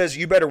wife says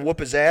you better whoop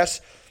his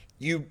ass,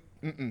 you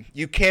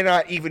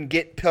cannot even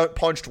get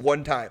punched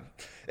one time.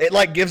 It,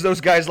 like, gives those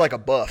guys, like, a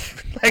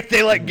buff. Like,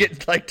 they, like,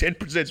 get, like,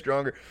 10%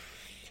 stronger.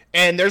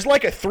 And there's,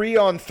 like, a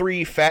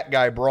 3-on-3 fat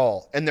guy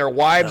brawl. And their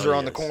wives are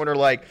on the corner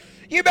like,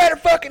 you better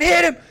fucking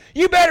hit him.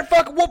 You better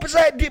fucking whoop his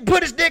ass.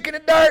 Put his dick in the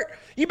dirt.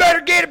 You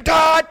better get him,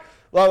 Todd.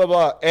 Blah, blah,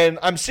 blah. And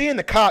I'm seeing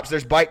the cops.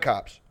 There's bike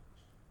cops.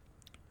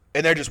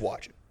 And they're just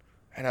watching.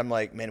 And I'm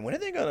like, man, when are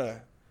they going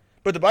to...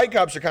 But the bike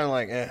cops are kind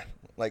of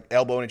like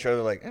elbowing each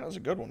other like, that was a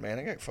good one, man.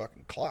 I got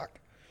fucking clocked.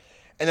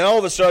 And then all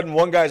of a sudden,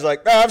 one guy's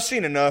like, I've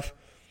seen enough.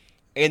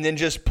 And then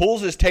just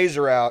pulls his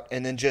taser out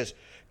and then just,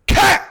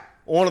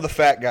 one of the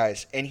fat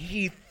guys. And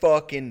he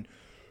fucking,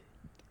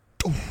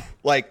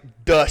 like,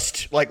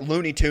 dust, like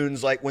Looney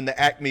Tunes, like when the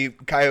Acme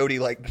Coyote,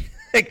 like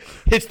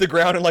hits the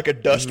ground in like a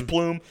dust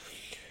plume.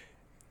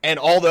 And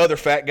all the other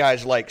fat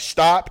guys, like,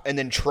 stop and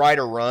then try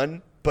to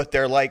run. But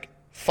they're like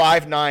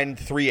 5'9",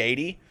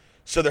 380.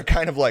 So they're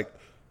kind of like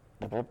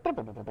they're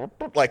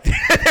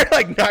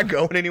like not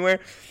going anywhere.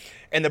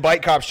 And the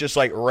bike cops just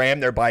like ram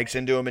their bikes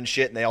into them and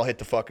shit, and they all hit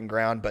the fucking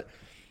ground. But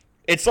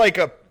it's like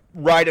a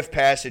rite of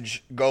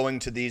passage going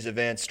to these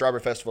events, Strawberry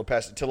Festival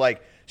passage, to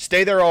like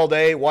stay there all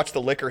day, watch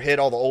the liquor hit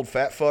all the old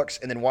fat fucks,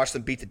 and then watch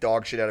them beat the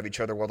dog shit out of each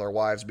other while their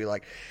wives be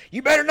like,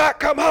 you better not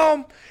come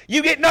home.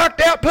 You get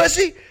knocked out,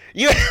 pussy.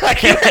 You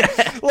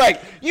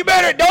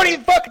better don't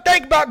even fucking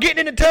think about getting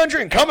in the tundra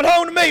and coming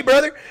home to me,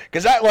 brother.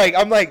 Because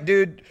I'm like,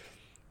 dude,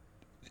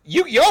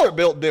 y'all are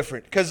built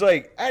different. Because,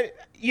 like,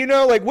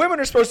 like, women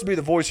are supposed to be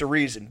the voice of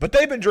reason, but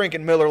they've been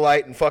drinking Miller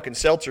Lite and fucking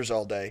seltzers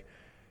all day.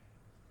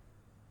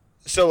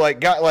 So,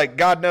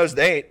 God knows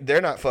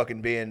they're not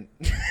fucking being,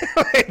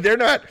 they're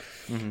not,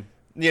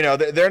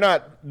 they're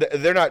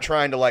not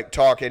trying to, like,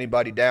 talk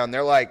anybody down.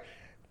 They're like,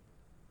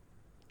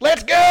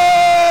 let's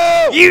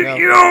go! You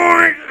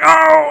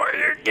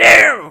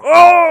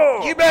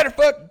better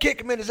fucking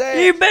kick him in his ass.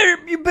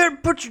 You better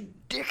put your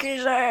dick in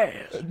his ass.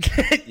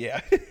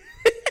 Yeah.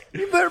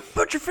 You better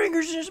put your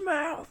fingers in his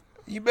mouth.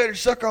 You better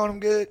suck on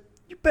him good.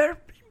 You better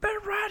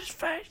ride his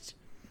face.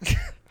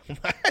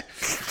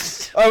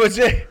 I would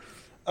say,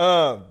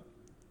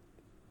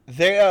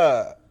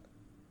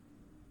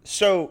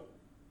 so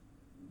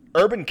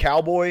Urban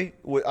Cowboy.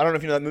 I don't know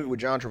if you know that movie with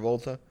John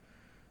Travolta.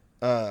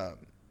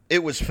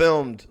 It was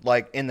filmed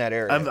like in that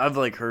area. I've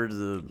like heard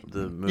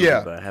the movie,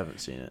 but I haven't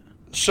seen it.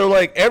 So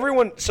like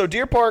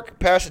Deer Park,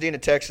 Pasadena,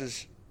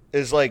 Texas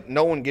is like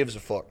no one gives a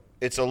fuck.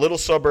 It's a little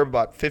suburb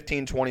about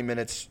 15, 20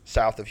 minutes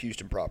south of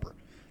Houston proper.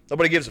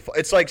 Nobody gives a fuck.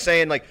 It's like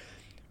saying, like,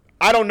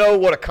 I don't know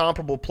what a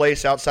comparable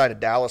place outside of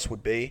Dallas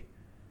would be.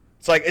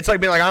 It's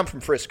like being like, I'm from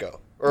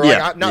Frisco. Or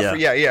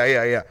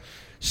like,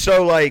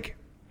 So, like,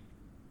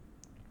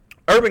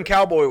 Urban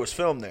Cowboy was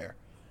filmed there.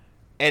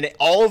 And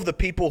all of the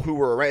people who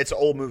were around, it's an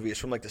old movie. It's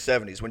from, like, the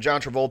 70s. When John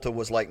Travolta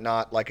was, like,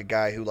 not, like, a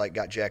guy who, like,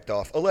 got jacked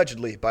off,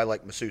 allegedly, by,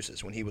 like,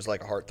 masseuses when he was,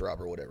 like, a heartthrob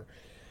or whatever.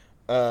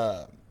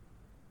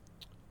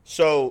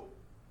 So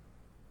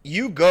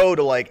you go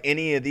to, like,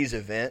 any of these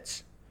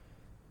events,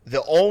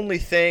 the only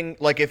thing,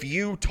 like, if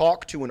you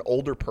talk to an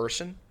older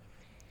person,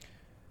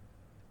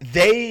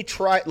 they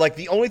try, like,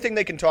 the only thing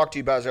they can talk to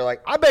you about is they're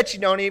like, I bet you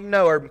don't even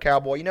know Urban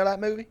Cowboy. You know that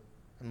movie?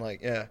 I'm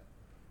like, yeah.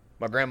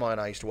 My grandma and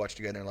I used to watch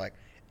together. And they're like,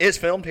 it's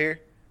filmed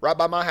here, right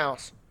by my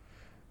house.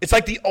 It's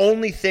like the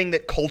only thing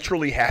that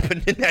culturally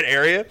happened in that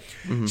area.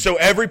 Mm-hmm. So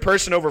every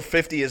person over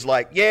 50 is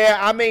like, yeah,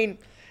 I mean,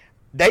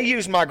 They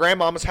used my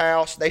grandmama's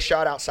house. They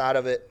shot outside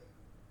of it.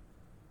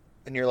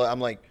 And I'm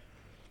like,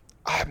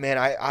 man,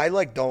 I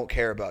like don't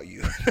care about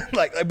you.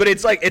 But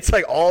it's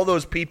like all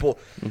those people,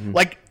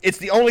 like it's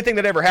the only thing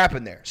that ever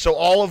happened there. So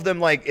all of them,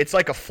 like, it's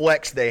like a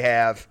flex they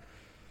have.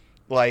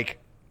 Like,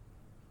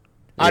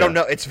 I don't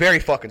know. It's very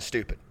fucking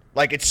stupid.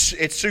 Like,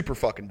 it's super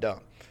fucking dumb.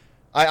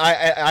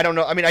 I don't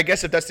know. I mean, I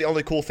guess if that's the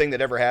only cool thing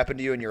that ever happened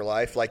to you in your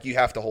life, like, you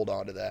have to hold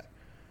on to that.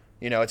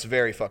 You know, it's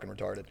very fucking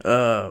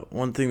retarded.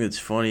 One thing that's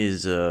funny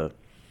is, you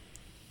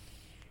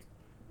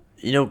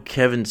know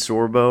Kevin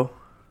Sorbo?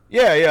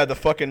 Yeah, the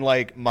fucking,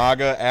 like,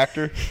 MAGA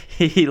actor.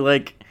 He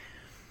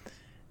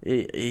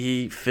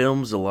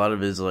films a lot of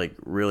his, like,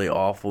 really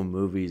awful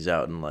movies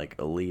out in, like,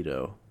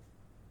 Alito.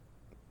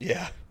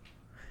 Yeah.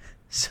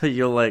 So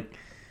you'll, like...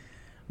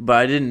 But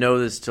I didn't know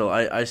this till...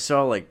 I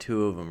saw, like,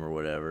 2 of them or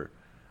whatever.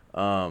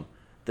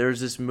 There's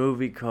this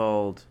movie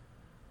called...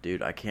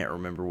 Dude, I can't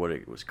remember what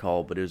it was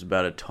called, but it was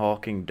about a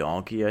talking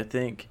donkey, I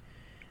think.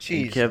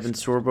 Jesus. And Kevin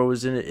Sorbo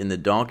was in it, and the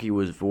donkey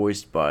was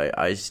voiced by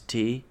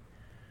Ice-T.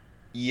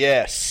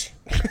 Yes.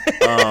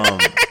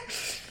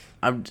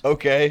 I'm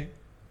okay.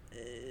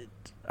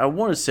 I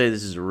want to say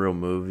this is a real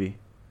movie,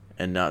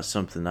 and not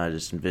something I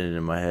just invented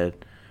in my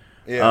head.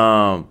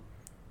 Yeah.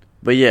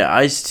 But yeah,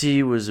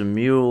 Ice-T was a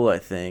mule, I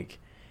think,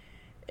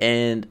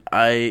 and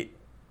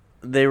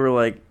they were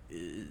like,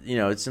 you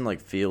know, it's in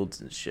like fields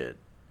and shit,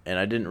 and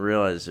I didn't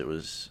realize it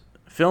was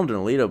filmed in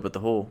Alito, but the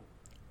whole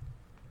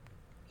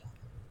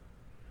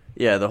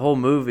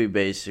movie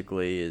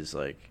basically is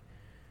like,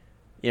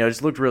 you know, it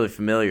just looked really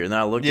familiar. And then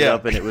I looked it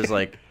up, and it was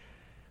like,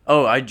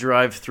 oh, I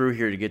drive through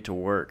here to get to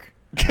work.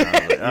 And I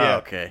was like, oh,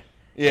 okay.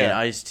 Yeah. And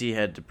Ice-T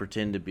had to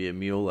pretend to be a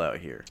mule out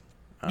here.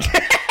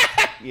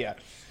 Yeah.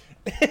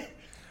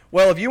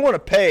 Well, if you want to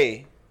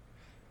pay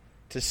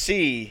to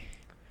see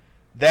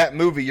that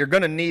movie, you're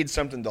going to need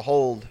something to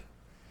hold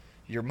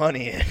your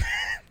money in.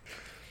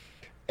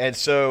 And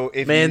so,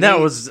 if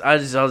I'll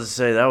just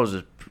say that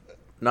was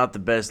not the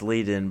best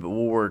lead-in, but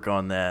we'll work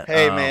on that.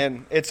 Hey,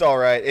 man, it's all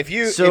right. If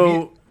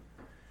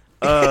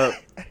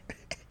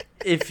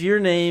your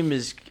name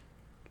is,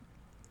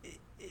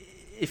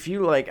 if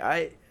you like,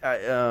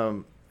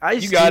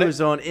 Ice-T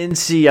was on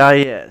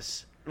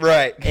NCIS,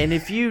 right? And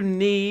if you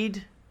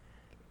need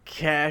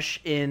cash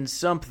in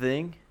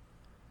something,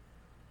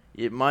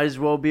 it might as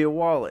well be a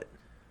wallet.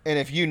 And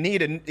if you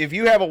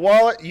have a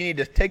wallet, you need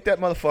to take that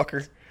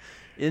motherfucker.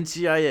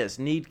 NCIS,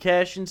 need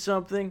cash in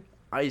something?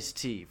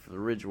 Ice-T for the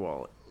Ridge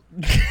wallet.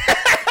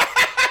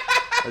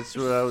 That's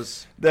what I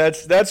was.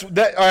 That's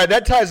that. All right,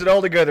 that ties it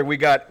all together. We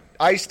got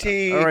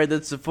Ice-T. All right,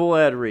 that's the full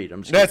ad read.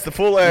 That's the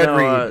full ad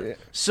read.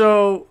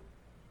 So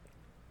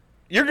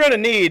you're gonna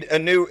need a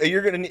new.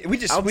 You're gonna need.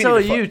 I'll tell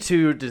you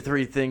 2 to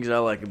 3 things I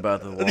like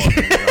about the law.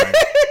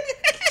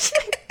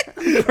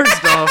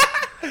 First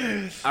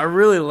off, I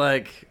really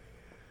like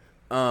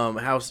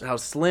how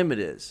slim it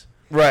is.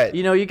 Right.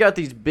 You know, you got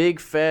these big,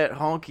 fat,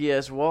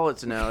 honky-ass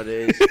wallets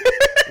nowadays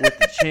with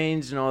the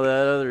chains and all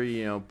that other,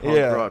 you know, punk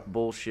rock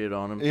bullshit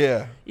on them.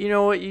 Yeah. You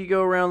know what? You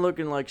go around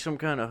looking like some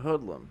kind of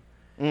hoodlum.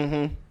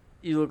 Mm-hmm.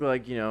 You look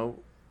like, you know,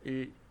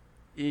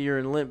 you're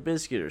in Limp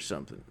Bizkit or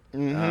something.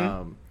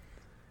 Mm-hmm.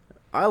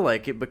 I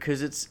like it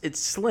because it's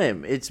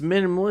slim. It's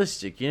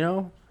minimalistic, you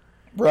know?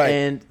 Right.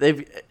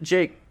 And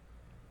Jake,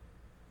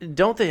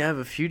 don't they have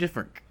a few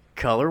different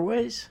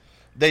colorways?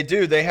 They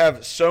do. They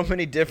have so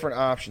many different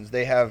options.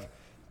 They have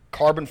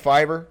carbon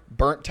fiber,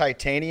 burnt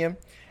titanium,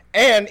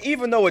 and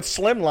even though it's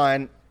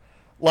slimline,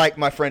 like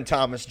my friend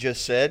Thomas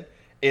just said,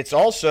 it's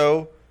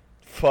also,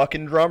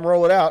 fucking drum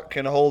roll it out,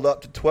 can hold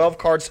up to 12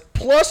 cards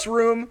plus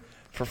room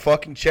for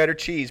fucking cheddar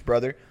cheese,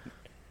 brother.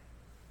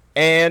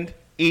 And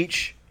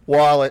each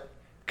wallet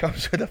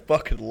comes with a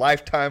fucking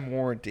lifetime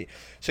warranty.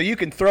 So you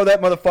can throw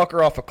that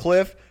motherfucker off a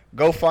cliff,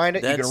 go find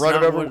it, you can run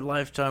it over. That's not what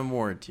lifetime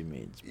warranty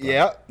means. Bro.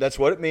 Yeah, that's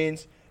what it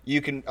means. You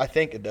can, I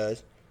think it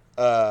does.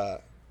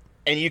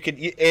 And you can,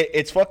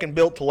 it's fucking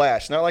built to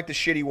last. Not like the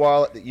shitty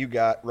wallet that you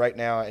got right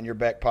now in your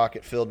back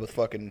pocket filled with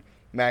fucking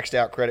maxed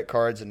out credit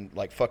cards and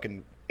like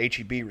fucking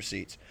HEB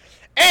receipts.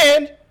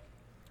 And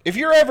if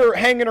you're ever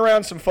hanging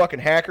around some fucking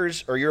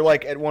hackers, or you're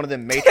like at one of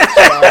them Matrix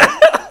style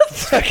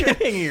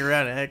hanging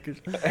around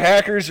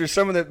hackers or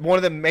one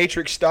of them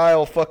Matrix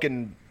style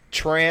fucking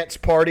trance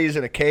parties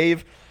in a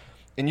cave,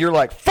 and you're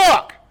like,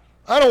 fuck,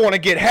 I don't want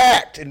to get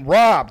hacked and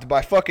robbed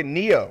by fucking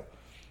Neo.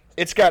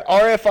 It's got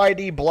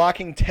RFID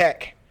blocking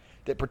tech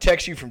that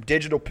protects you from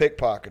digital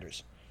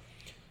pickpocketers.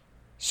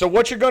 So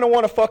what you're going to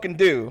want to fucking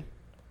do,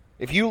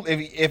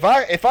 if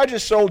I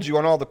just sold you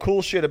on all the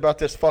cool shit about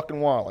this fucking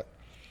wallet,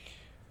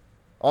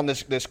 on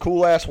this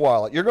cool ass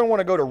wallet, you're going to want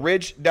to go to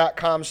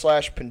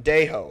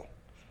ridge.com/pendejo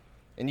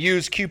and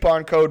use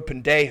coupon code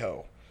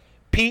pendejo,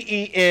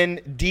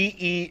 PENDEJO,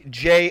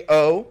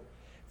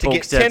 to Folks,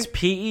 get 10. That's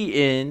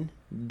PENDEJO.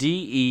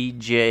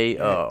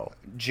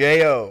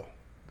 J-O.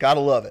 Gotta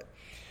love it.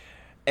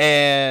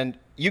 And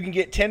you can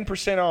get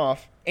 10%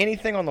 off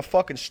anything on the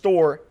fucking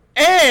store,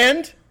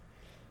 and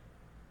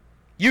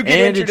you get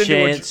entered a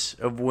chance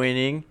of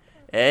winning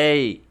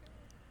a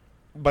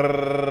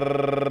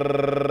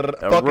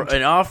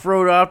An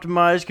off-road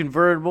optimized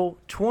convertible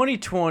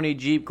 2020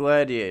 Jeep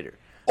Gladiator.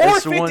 Or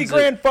 50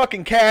 grand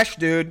fucking cash,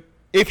 dude,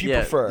 if you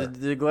prefer.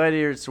 The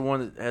Gladiator is the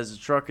one that has a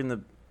truck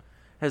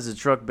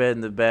bed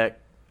in the back.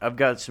 I've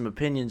got some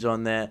opinions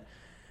on that.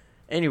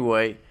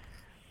 Anyway,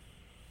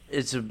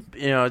 it's a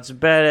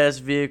badass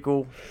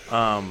vehicle.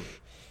 I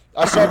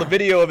saw the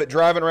video of it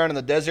driving around in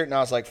the desert, and I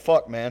was like,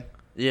 "Fuck, man."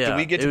 Yeah, Did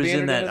we get to be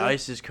in that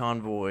ISIS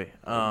convoy.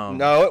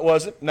 No, it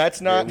wasn't.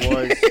 That's not. It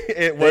was.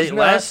 It was not.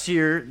 Last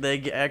year,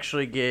 they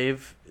actually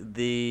gave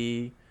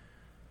it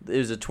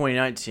was a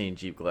 2019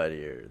 Jeep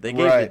Gladiator. They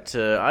gave it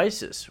to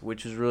ISIS,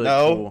 which is really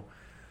cool.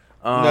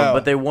 No.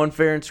 But they won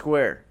fair and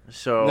square,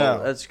 so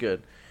that's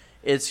good.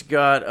 It's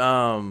got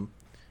over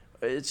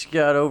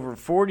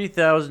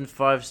 40,000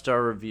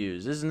 5-star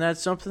reviews. Isn't that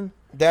something?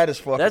 That is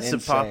fucking That's insane.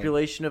 The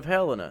population of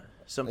Helena,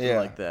 something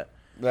like that.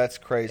 That's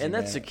crazy, and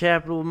that's the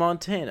capital of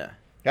Montana.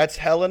 That's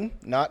Helen,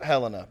 not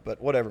Helena, but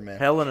whatever, man.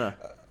 Helena.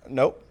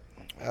 Nope.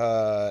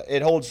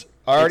 It holds.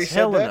 I already said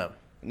Helena. that.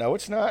 No,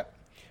 it's not.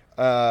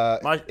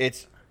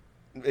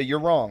 You're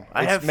wrong.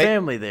 I have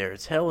family there.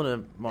 It's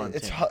Helena,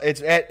 Montana.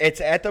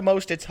 It's at the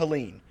most. It's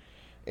Helene.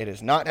 It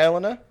is not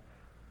Helena,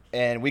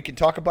 and we can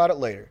talk about it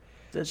later.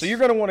 So you're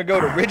going to want to go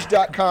to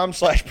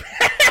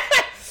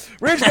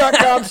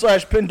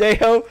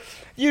ridge.com/pendejo.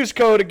 Use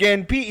code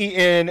again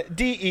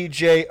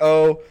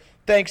PENDEJO.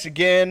 Thanks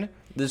again.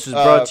 This was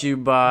brought to you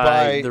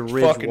by the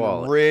Ridge fucking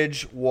Wallet.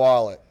 Ridge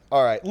Wallet.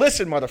 All right,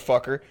 listen,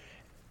 motherfucker.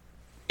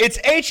 It's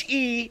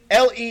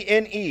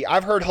HELENE.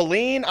 I've heard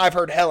Helene. I've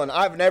heard Helen.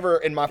 I've never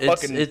in my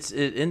fucking. It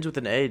ends with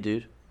an A,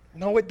 dude.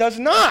 No, it does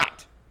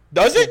not.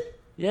 Does it?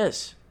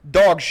 Yes.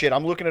 Dog shit.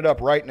 I'm looking it up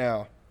right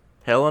now.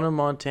 Helena,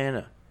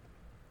 Montana.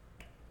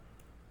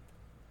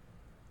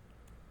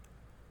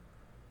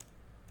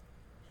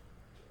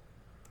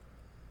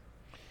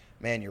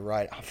 Man, you're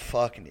right. I'm a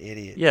fucking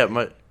idiot.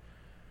 Yeah,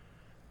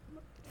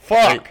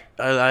 Fuck.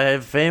 I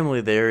have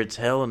family there. It's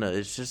Helena.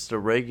 It's just a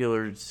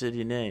regular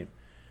city name.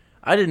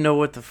 I didn't know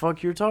what the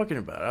fuck you were talking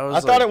about. I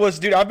thought it was,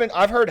 dude.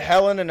 I've heard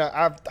Helen, and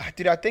I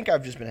think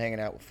I've just been hanging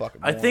out with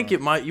fucking. I think you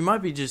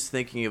might be just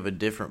thinking of a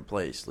different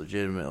place,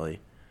 legitimately.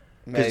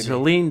 Because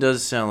Helene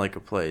does sound like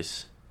a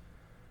place.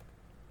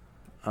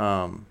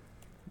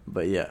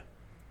 But yeah.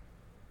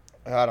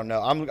 I don't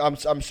know.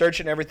 I'm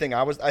searching everything.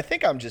 I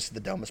think I'm just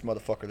the dumbest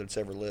motherfucker that's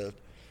ever lived.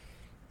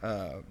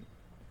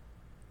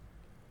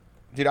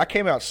 Dude, I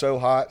came out so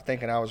hot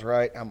thinking I was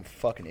right. I'm a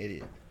fucking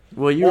idiot.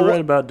 Well, you were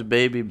right about the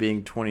baby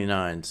being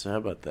 29, so how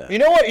about that? You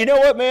know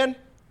what, man?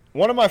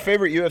 One of my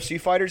favorite UFC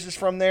fighters is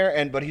from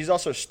there, but he's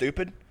also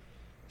stupid.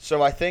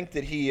 So I think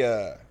that he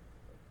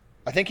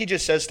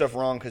just says stuff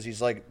wrong because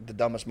he's like the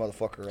dumbest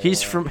motherfucker.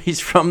 He's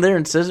from there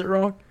and says it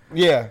wrong?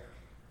 Yeah.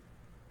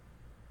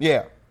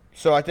 Yeah.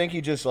 So I think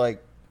he just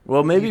like.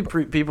 Well, maybe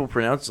people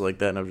pronounce it like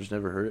that, and I've just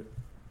never heard it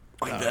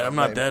like that. I'm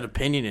not that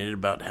opinionated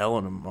about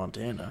Helena,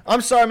 Montana.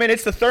 I'm sorry, man.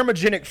 It's the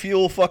thermogenic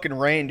fuel fucking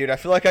rain, dude. I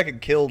feel like I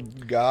could kill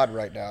God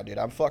right now, dude.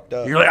 I'm fucked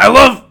up. You're like,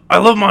 I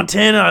love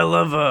Montana. I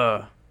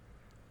love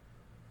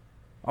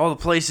all the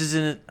places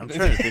in it. I'm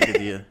trying to think of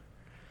the.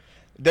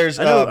 There's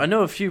I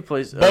know a few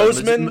places.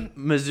 Bozeman,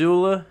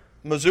 Missoula,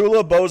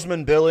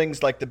 Bozeman,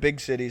 Billings, like the big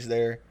cities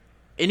there.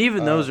 And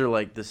even those are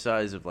like the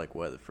size of like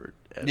Weatherford.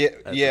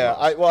 Yeah.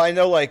 I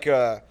know like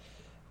I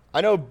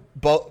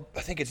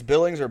think it's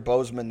Billings or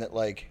Bozeman that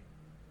like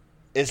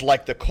is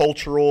like the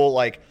cultural,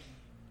 like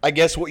I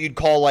guess what you'd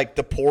call like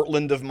the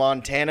Portland of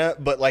Montana,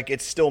 but like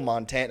it's still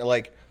Montana.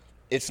 Like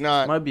it's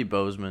not. Might be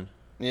Bozeman.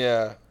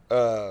 Yeah.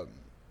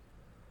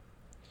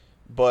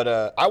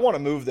 But I want to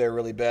move there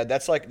really bad.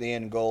 That's like the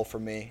end goal for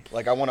me.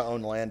 Like I want to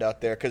own land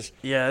out there because.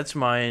 Yeah, that's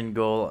my end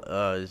goal.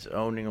 Is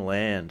owning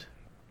land.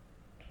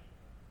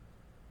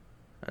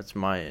 That's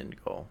my end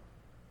goal.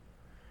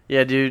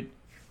 Yeah, dude.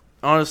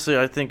 Honestly,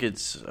 I think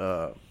it's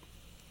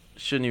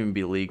shouldn't even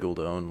be legal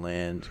to own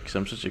land because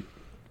I'm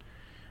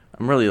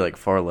really like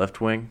far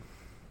left wing.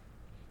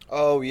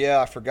 Oh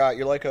yeah, I forgot.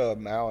 You're like a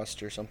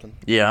Maoist or something.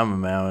 Yeah, I'm a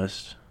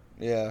Maoist.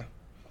 Yeah.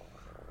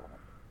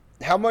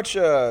 How much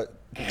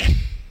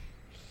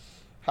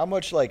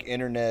like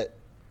internet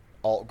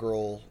alt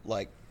girl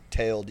like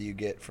tail do you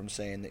get from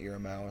saying that you're a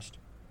Maoist?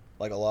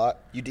 Like a lot?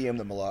 You DM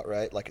them a lot,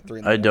 right? Like at 3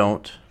 in the morning. I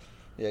don't.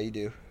 Yeah, you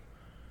do.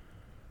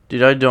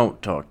 Dude, I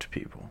don't talk to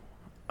people.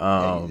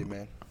 Yeah, you do,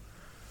 man.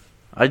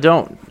 I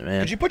don't,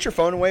 man. Could you put your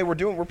phone away?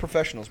 We're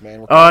professionals,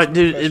 man.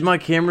 Dude, is my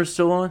camera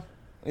still on?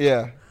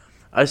 Yeah.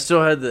 I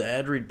still had the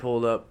ad read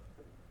pulled up.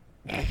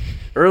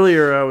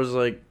 Earlier, I was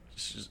like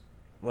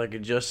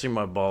adjusting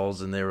my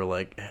balls, and they were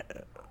like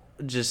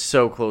just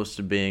so close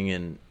to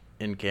being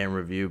in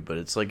camera view. But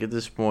it's like at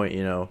this point,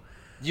 you know.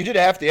 You did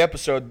half the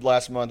episode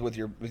last month with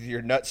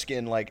your nut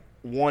skin like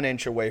 1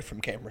 inch away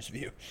from camera's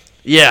view.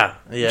 Yeah.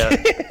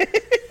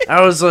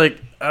 I was like,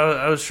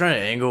 I was trying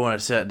to angle when I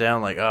sat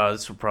down, like, oh,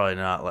 this will probably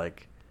not,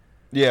 like.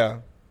 Yeah.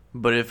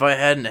 But if I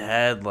hadn't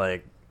had,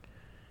 like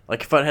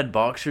if I'd had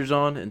boxers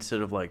on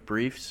instead of, like,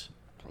 briefs,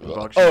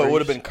 Oh, it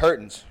would have been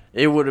curtains.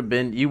 It would have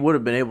been. You would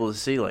have been able to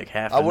see like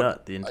half a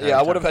nut the entire time. Yeah,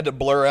 I would have had to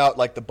blur out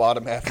like the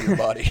bottom half of your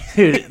body.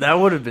 Dude, that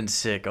would have been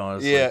sick,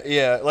 honestly.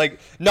 Yeah. Like,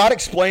 not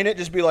explain it.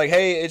 Just be like,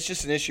 hey, it's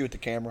just an issue with the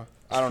camera.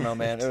 I don't know,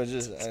 man. It was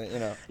just,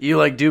 You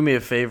like do me a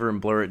favor and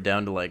blur it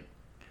down to like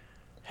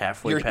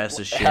halfway past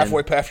the shin.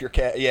 Halfway past your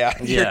calf.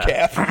 Yeah, your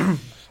calf.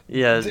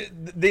 Yeah.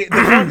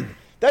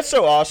 That's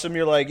so awesome.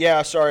 You're like,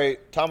 yeah, sorry,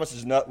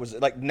 Thomas's nut was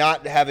like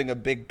not having a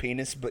big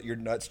penis, but your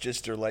nuts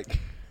just are like.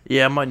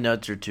 Yeah, my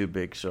nuts are too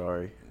big.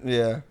 Sorry.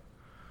 Yeah.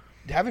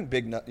 Having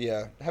big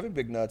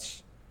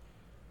nuts.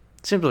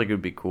 Seems like it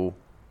would be cool.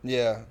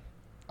 Yeah.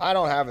 I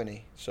don't have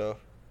any, so.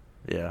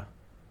 Yeah.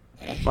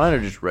 Mine are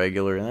just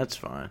regular, and that's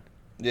fine.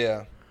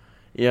 Yeah.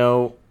 You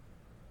know,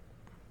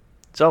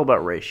 it's all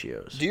about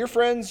ratios. Do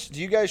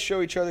you guys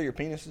show each other your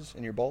penises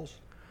and your balls?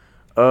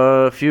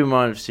 A few of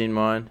mine have seen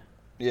mine.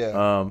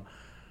 Yeah.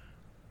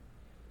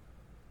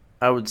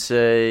 I would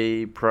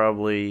say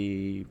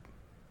probably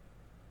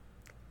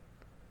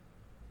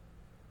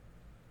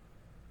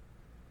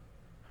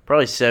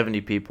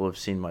 70 people have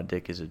seen my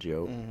dick as a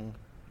joke. Mm-hmm.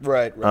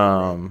 Right.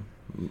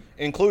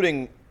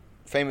 Including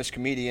famous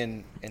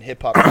comedian and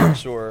hip hop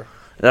connoisseur.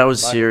 That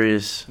was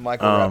serious.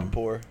 Michael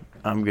Rappaport.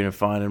 I'm gonna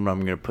find him. I'm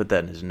gonna put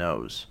that in his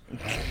nose.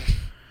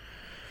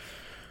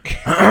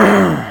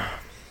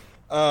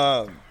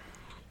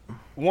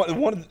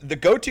 One of the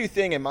go-to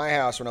thing in my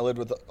house when I lived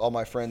with all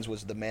my friends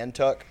was the man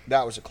tuck.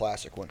 That was a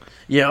classic one.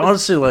 Yeah,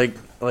 honestly,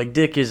 like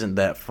dick isn't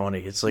that funny.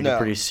 It's like a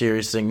pretty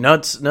serious thing.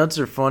 Nuts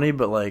are funny,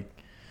 but like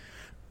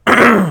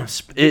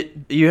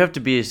you have to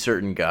be a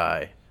certain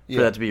guy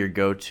for that to be your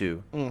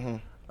go-to. Mm-hmm.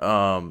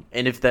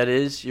 And if that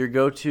is your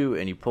go-to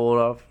and you pull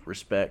it off,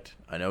 respect.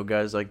 I know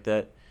guys like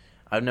that.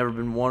 I've never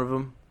been one of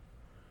them,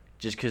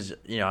 just because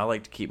I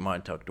like to keep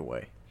mine tucked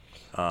away.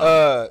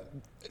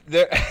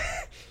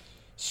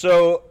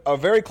 So a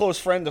very close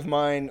friend of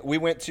mine, we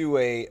went to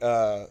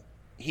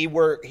he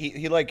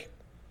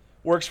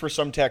works for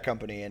some tech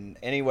company, and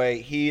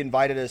anyway, he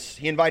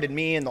invited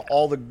me and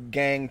all the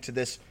gang to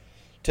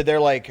their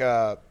like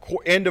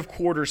end of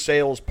quarter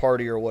sales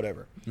party or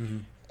whatever. Mm-hmm.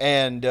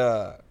 And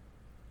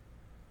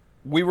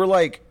we were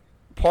like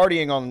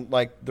partying on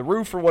like the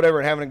roof or whatever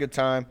and having a good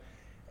time.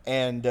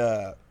 And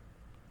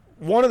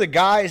one of the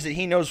guys that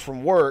he knows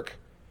from work,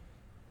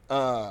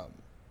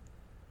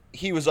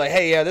 he was like,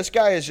 hey, yeah, this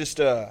guy is just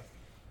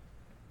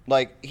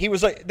he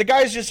was like, the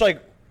guy's just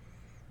like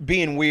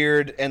being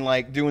weird and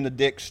like doing the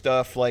dick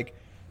stuff, like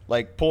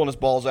pulling his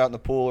balls out in the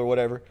pool or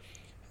whatever.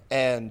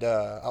 And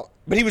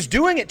but he was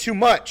doing it too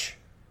much.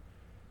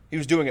 He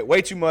was doing it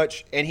way too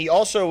much, and he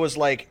also was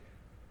like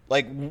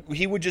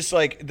he would just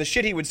like the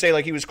shit he would say,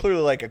 like he was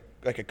clearly like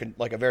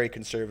a very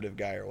conservative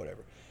guy or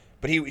whatever.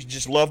 But he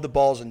just loved the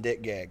balls and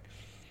dick gag.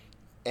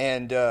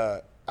 And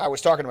I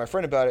was talking to my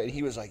friend about it, and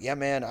he was like, yeah,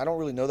 man, I don't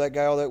really know that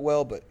guy all that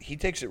well, but he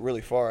takes it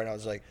really far. And I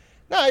was like,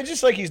 no, it's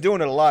just like he's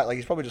doing it a lot. Like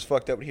he's probably just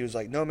fucked up. But he was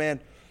like, no, man,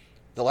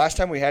 the last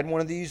time we had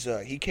one of these,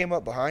 he came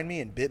up behind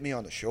me and bit me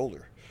on the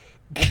shoulder.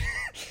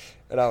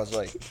 And I was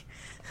like,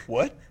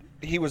 what?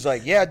 He was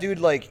like, yeah, dude,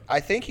 like I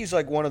think he's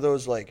like one of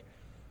those like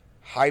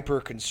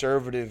hyper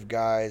conservative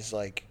guys,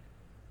 like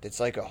that's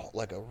like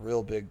a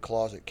real big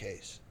closet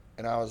case.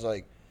 And I was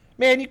like,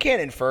 man, you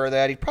can't infer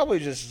that. He probably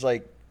just is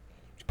like,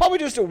 he's probably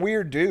just a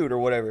weird dude or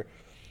whatever.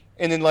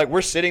 And then like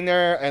we're sitting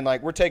there and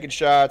like we're taking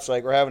shots,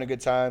 like we're having a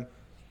good time.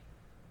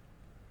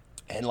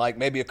 And like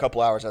maybe a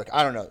couple hours, like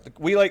I don't know,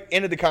 we like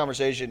ended the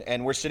conversation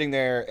and we're sitting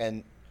there,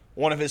 and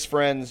one of his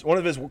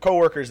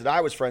coworkers that I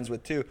was friends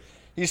with too,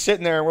 he's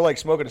sitting there and we're like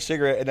smoking a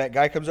cigarette, and that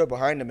guy comes up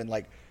behind him and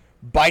like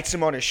bites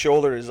him on his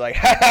shoulder and is like,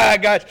 ha ha,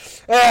 got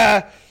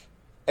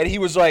and he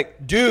was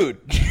like, dude,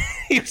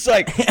 he was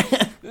like,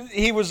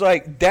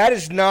 that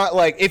is not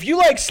like, if you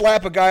like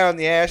slap a guy on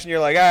the ass and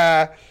you're like,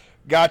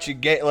 got you,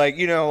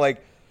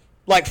 like,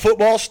 like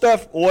football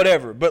stuff,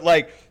 whatever. But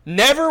like,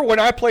 never when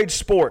I played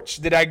sports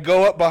did I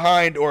go up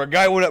behind, or a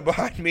guy went up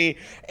behind me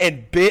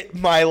and bit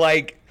my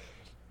like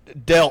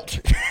delt,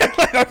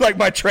 like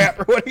my trap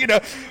or what,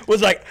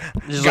 was like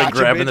just like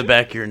grabbing the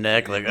back of your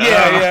neck, like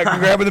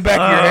grabbing the back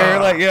of your hair,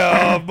 like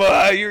yo,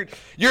 boy,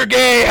 you're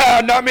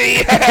gay, not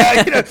me,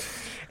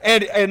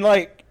 and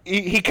like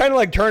he kind of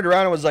like turned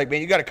around and was like, man,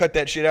 you got to cut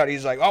that shit out.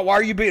 He's like, oh, why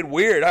are you being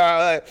weird?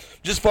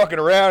 Just fucking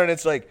around. And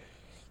it's like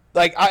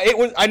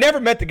I never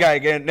met the guy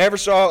again, never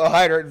saw a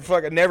hider,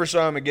 fucking never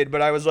saw him again.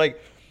 But I was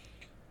like,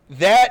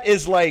 that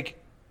is like.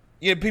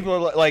 People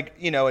are like,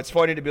 it's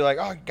funny to be like,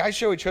 oh, guys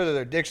show each other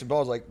their dicks and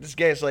balls. Like, this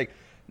guy's like,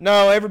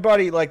 no,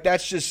 everybody, like,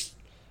 that's just,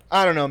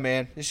 I don't know,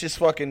 man. It's just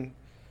fucking,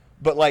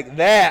 but like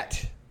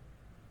that,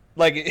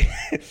 like,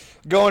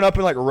 going up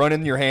and like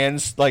running your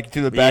hands, like,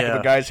 through the back of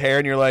a guy's hair,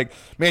 and you're like,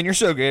 man, you're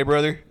so gay,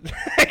 brother.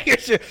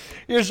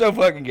 you're so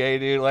fucking gay,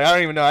 dude. Like, I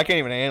don't even know. I can't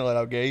even handle it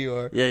how gay you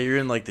are. Yeah, you're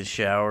in, like, the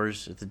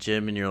showers at the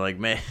gym, and you're like,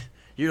 man,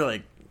 you're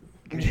like,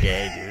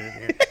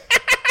 gay,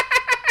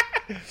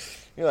 dude.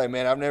 You're like,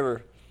 man, I've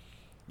never.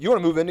 You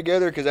want to move in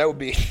together? Because that would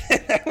be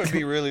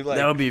really like...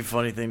 That would be a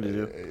funny thing to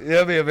do. That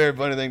would be a very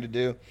funny thing to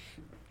do.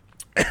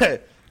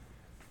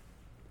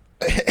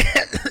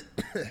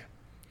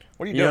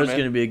 What are you You know doing, it's man?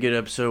 going to be a good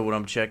episode when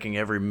I'm checking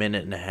every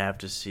minute and a half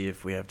to see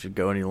if we have to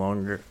go any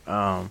longer.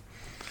 Well,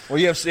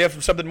 you have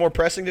something more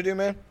pressing to do,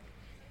 man?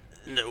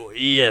 No,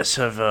 yes,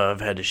 I've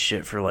had to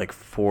shit for like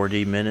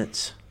 40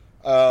 minutes.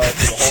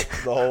 The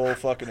whole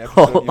fucking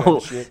episode. You had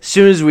to shit. As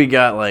soon as we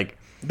got like...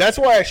 That's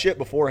why I shit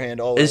beforehand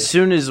always. As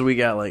soon as we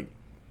got like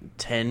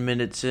 10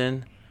 minutes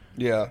in...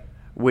 Yeah.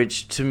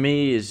 Which to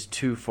me is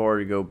too far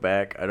to go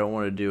back. I don't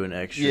want to do an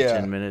extra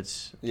 10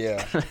 minutes.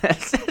 Yeah. You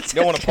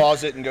don't want to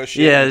pause it and go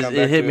shit. Yeah, and come it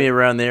back hit to me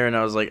around there, and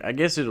I was like, I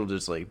guess it'll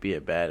just like be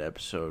a bad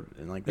episode,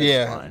 and like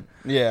that's fine.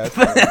 Yeah.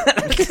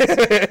 Like,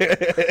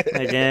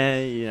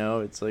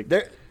 it's like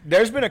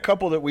There's been a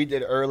couple that we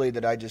did early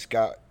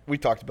that we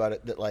talked about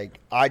it, that like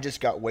I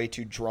just got way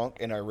too drunk,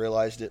 and I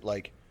realized it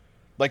like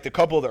the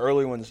couple of the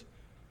early ones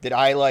that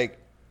I like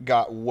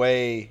got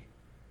way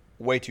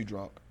too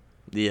drunk.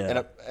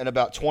 Yeah. And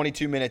about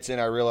 22 minutes in,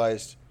 I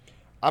realized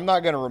I'm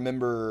not going to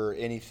remember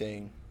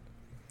anything.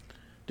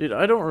 Dude,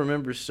 I don't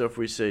remember stuff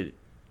we say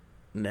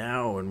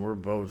now, and we're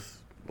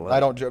both...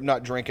 Like, I'm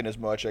not drinking as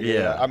much. I guess.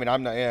 Yeah. I mean,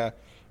 I'm not, yeah.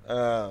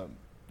 No,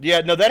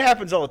 that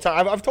happens all the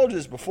time. I've told you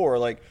this before.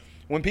 Like,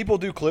 when people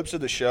do clips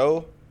of the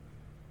show,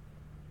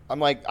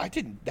 I'm like,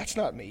 that's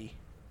not me.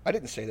 I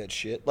didn't say that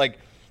shit. Like,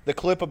 the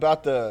clip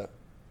about the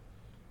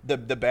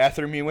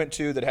bathroom you went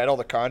to that had all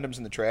the condoms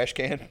in the trash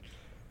can.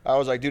 I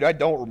was like, dude, I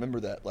don't remember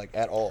that, like,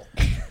 at all.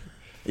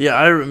 Yeah,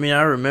 I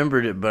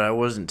remembered it, but I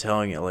wasn't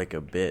telling it like a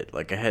bit.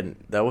 Like,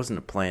 that wasn't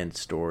a planned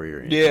story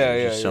or anything. Yeah,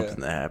 it was just yeah.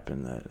 something that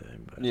happened that day.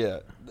 But. Yeah,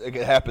 it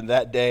happened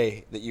that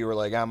day that you were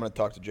like, I'm going to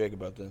talk to Jake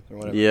about this or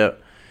whatever.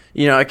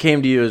 Yeah. I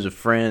came to you as a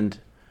friend,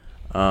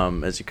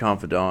 as a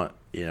confidant,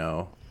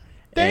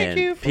 Thank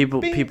you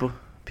for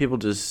people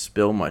just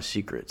spill my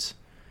secrets.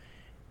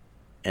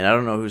 And I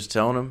don't know who's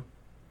telling them.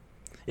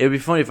 It would be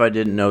funny if I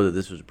didn't know that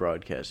this was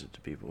broadcasted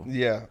to people.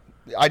 Yeah.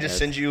 I just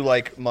send you,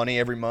 like, money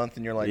every month,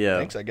 and you're like,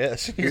 thanks, I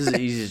guess. This is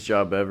the easiest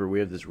job ever. We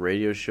have this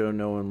radio show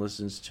no one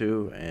listens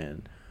to,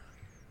 and...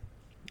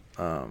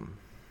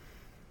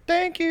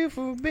 Thank you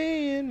for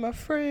being my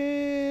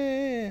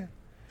friend.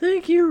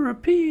 Thank you,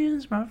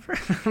 Europeans, my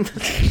friend.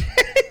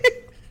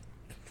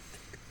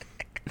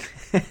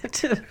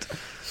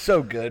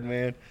 So good,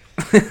 man.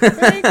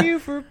 Thank you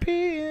for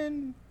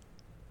peeing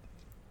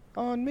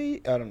on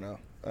me. I don't know.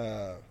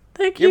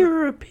 Thank you,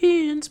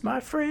 Europeans, my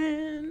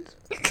friends.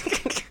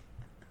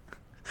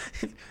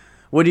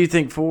 What do you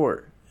think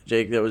for?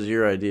 Jake, that was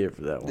your idea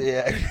for that one.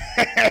 Yeah.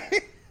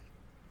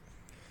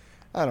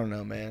 I don't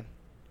know, man.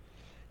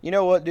 You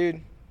know what,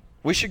 dude?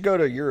 We should go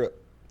to Europe.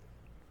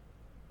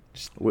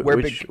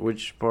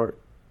 Which part?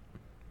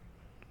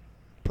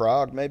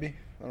 Prague, maybe?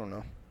 I don't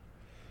know.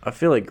 I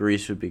feel like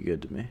Greece would be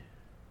good to me.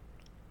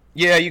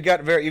 Yeah, you've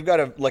got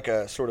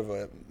a sort of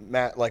a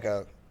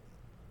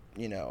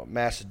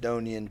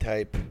Macedonian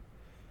type,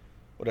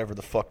 whatever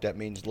the fuck that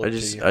means. I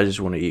just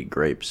want to eat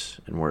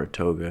grapes and wear a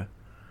toga.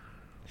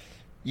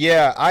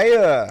 Yeah,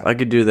 I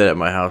could do that at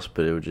my house,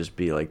 but it would just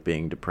be like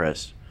being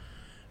depressed.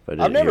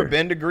 I've never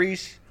been to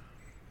Greece.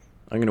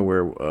 I'm gonna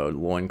wear a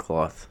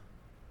loincloth,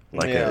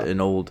 like an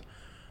old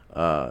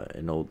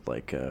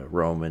like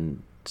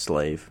Roman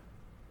slave.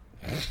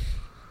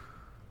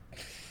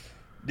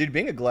 Dude,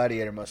 being a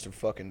gladiator must have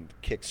fucking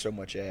kicked so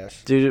much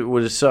ass. Dude, it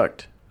would have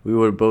sucked. We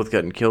would have both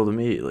gotten killed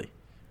immediately.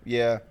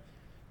 Yeah,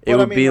 it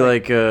would be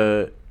like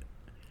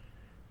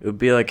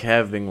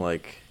having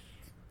like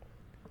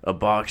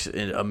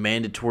a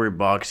mandatory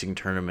boxing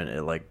tournament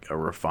at like a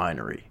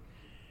refinery.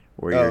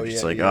 Where you're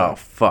just oh,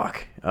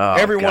 fuck. Oh,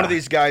 every one of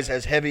these guys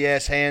has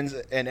heavy-ass hands,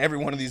 and every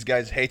one of these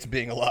guys hates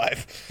being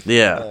alive.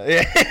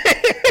 Yeah.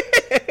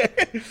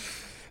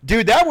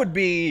 Dude, that would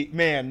be,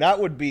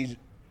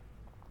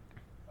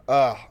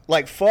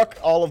 like, fuck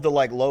all of the,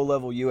 like,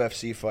 low-level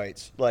UFC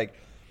fights. Like,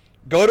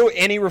 go to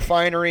any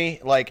refinery,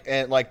 like,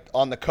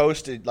 on the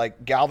coast,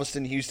 like,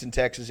 Galveston, Houston,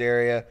 Texas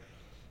area,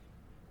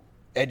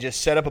 and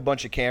just set up a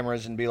bunch of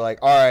cameras and be like,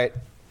 all right,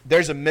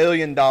 there's $1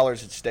 million at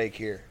stake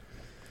here.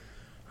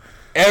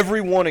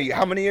 Every one of you.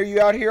 How many are you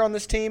out here on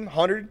this team?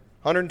 100?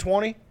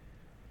 120?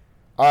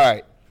 All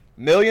right.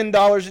 $1 million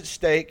at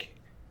stake,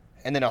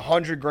 and then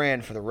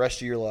 $100,000 for the rest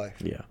of your life.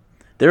 Yeah.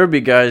 There would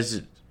be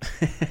guys...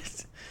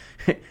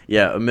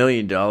 Yeah, $1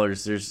 million.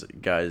 There's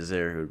guys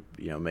there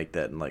who make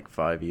that in like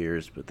 5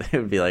 years, but they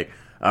would be like,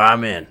 oh,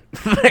 I'm in.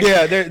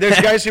 Yeah,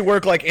 there's guys who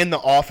work like in the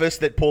office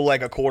that pull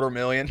like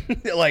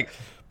 $250,000, like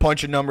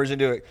punching numbers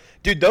into it.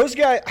 Dude, those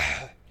guys...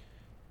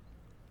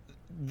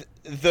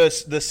 The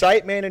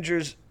site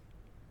managers...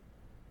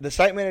 The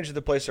site manager of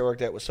the place I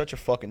worked at was such a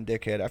fucking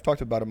dickhead. I've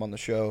talked about him on the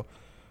show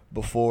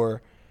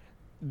before.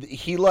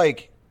 He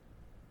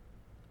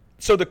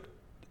so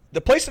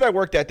the place that I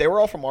worked at, they were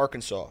all from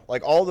Arkansas.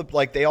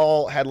 They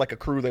all had like a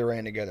crew they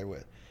ran together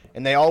with,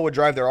 and they all would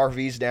drive their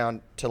RVs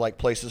down to like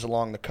places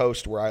along the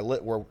coast where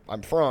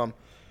I'm from,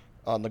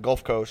 on the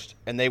Gulf Coast,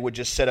 and they would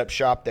just set up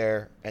shop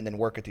there and then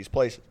work at these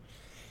places.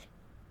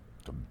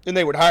 And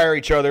they would hire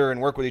each other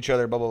and work with each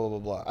other. Blah blah blah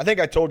blah blah. I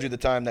think I told you the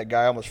time that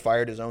guy almost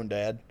fired his own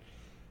dad.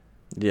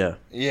 Yeah.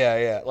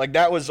 Yeah. Like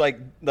that was like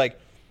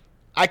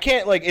I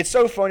can't, like, it's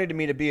so funny to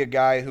me to be a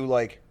guy who,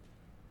 like,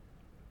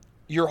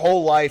 your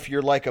whole life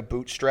you're like a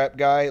bootstrap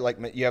guy, like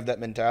you have that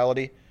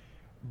mentality,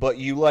 but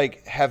you,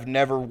 like, have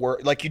never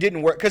worked, like, you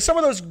didn't work, because some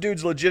of those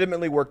dudes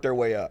legitimately work their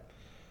way up.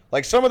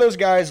 Like, some of those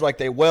guys, like,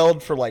 they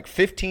weld for, like,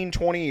 15,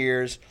 20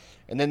 years,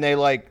 and then they,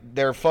 like,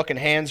 their fucking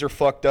hands are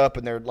fucked up,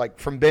 and they're, like,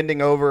 from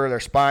bending over, their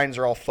spines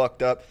are all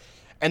fucked up.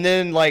 And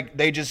then, like,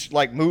 they just,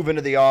 like, move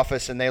into the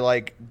office and they,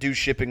 like, do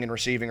shipping and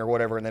receiving or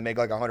whatever, and they make,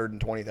 like,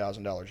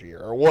 $120,000 a year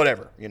or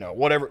whatever, you know,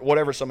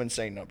 whatever some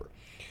insane number.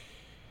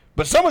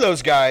 But some of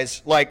those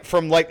guys, like,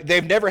 from, like,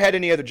 they've never had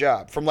any other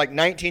job. From, like,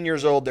 19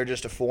 years old, they're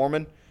just a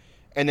foreman.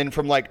 And then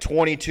from, like,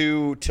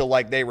 22 till,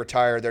 like, they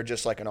retire, they're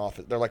just, like, an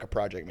office. They're, like, a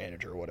project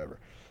manager or whatever.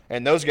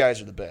 And those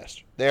guys are the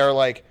best. They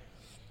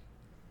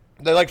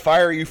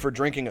fire you for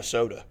drinking a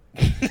soda.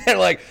 They're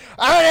like,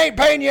 I ain't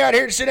paying you out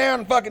here to sit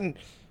down and fucking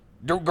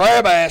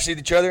grab ass at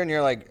each other. And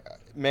you're like,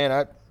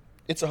 man,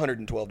 it's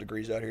 112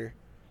 degrees out here.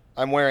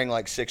 I'm wearing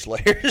like 6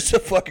 layers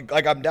of fucking,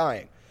 like, I'm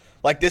dying.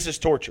 Like, this is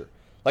torture.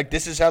 Like,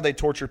 this is how they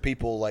torture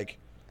people, like,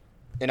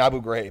 in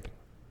Abu Ghraib.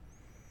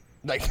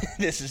 Like,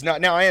 this is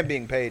not, now I am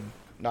being paid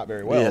not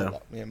very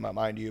well,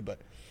 mind you, but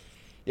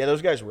yeah,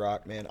 those guys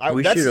rock, man.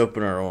 We should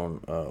open our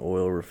own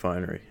oil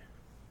refinery.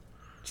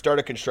 Start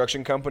a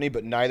construction company,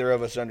 but neither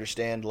of us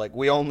understand. Like,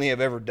 we only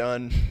have ever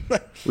done.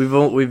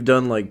 we've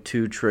done like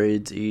 2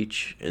 trades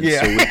each, and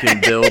so we can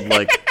build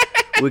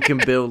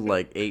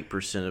like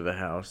 8% of a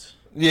house.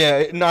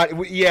 Yeah,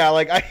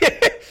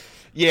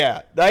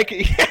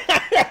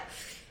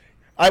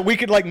 we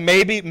could like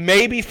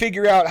maybe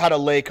figure out how to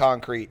lay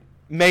concrete,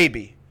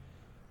 maybe,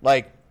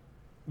 like,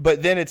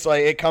 but then it's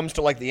like it comes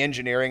to like the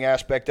engineering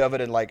aspect of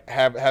it and like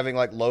having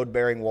like load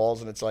bearing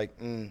walls, and it's like,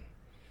 do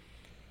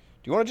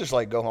you want to just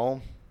like go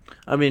home?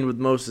 I mean, with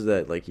most of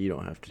that, like, you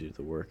don't have to do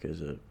the work as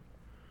an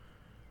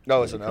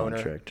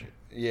contractor.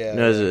 Yeah.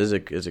 No, as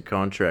a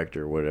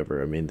contractor or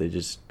whatever. I mean, they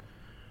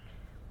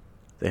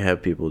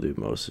have people do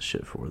most of the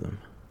shit for them.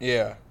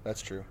 Yeah,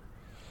 that's true.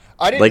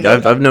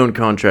 I've known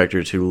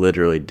contractors who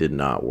literally did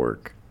not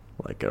work,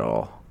 like, at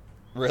all.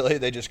 Really?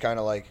 They just kind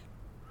of like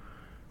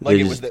they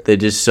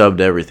just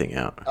subbed everything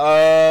out.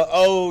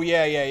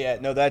 Yeah.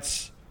 No,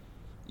 that's.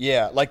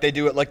 Yeah, like they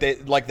do it, like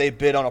they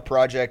bid on a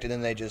project and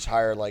then they just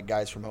hire like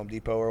guys from Home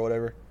Depot or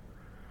whatever,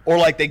 or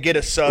like they get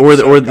a sub.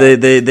 Or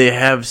they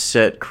have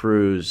set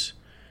crews.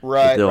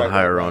 Right. That they'll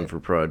hire on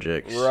for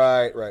projects.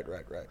 Right.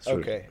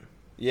 Okay.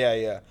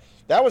 Yeah.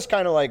 That was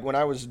kind of like when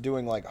I was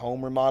doing like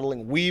home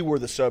remodeling. We were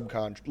the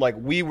subcontract. Like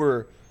we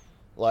were,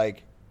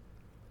 like,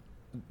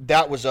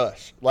 that was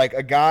us. Like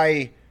a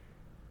guy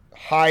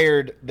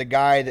hired the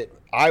guy that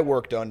I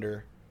worked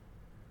under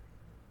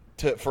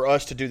for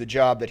us to do the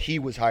job that he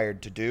was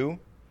hired to do,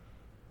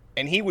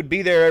 and he would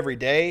be there every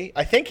day.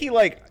 I think he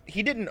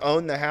didn't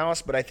own the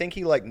house, but I think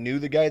he like knew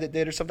the guy that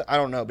did or something. I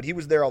don't know, but he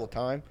was there all the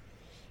time,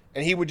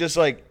 and he would just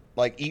like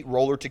eat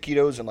roller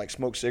taquitos and like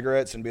smoke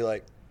cigarettes and be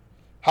like,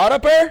 "Hot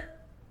up there?"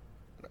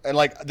 And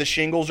like the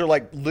shingles are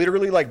like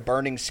literally like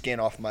burning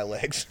skin off my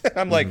legs.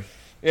 I'm like,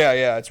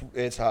 yeah,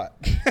 it's hot.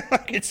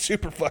 Like, it's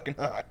super fucking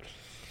hot.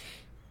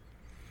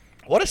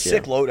 What a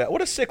sick loadout.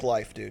 What a sick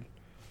life, dude.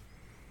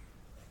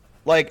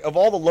 Like, of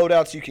all the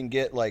loadouts you can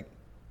get, like,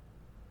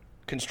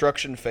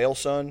 construction fail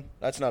son,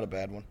 that's not a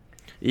bad one.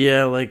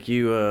 Yeah, like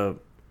you,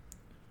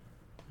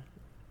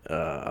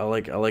 I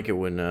like it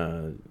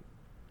when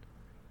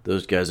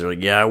those guys are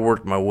like, yeah, I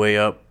worked my way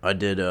up. I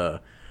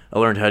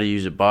learned how to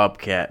use a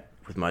Bobcat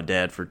with my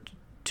dad for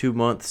 2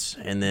 months,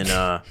 and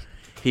then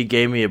he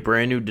gave me a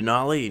brand new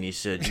Denali, and he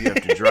said, you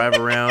have to drive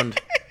around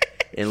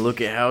and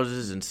look at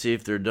houses and see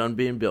if they're done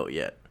being built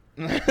yet.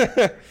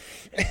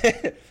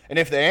 And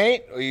if they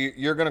ain't,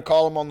 you're gonna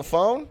call them on the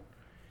phone,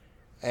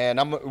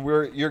 and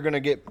we're gonna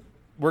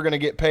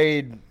get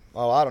paid.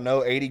 Oh, I don't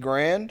know,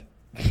 $80,000.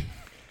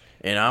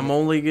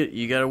 And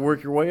you got to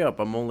work your way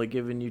up. I'm only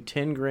giving you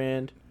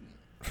 $10,000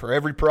 for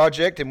every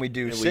project, and we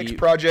do 6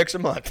 projects a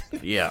month.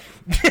 Yeah.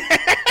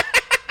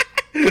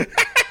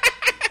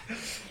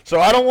 So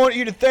I don't want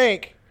you to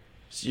think.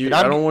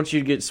 I don't want you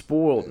to get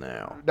spoiled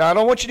now. I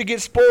don't want you to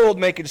get spoiled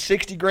making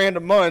 $60,000 a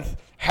month.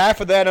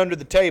 Half of that under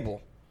the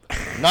table.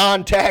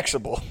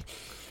 Non-taxable.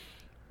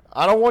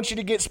 I don't want you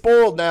to get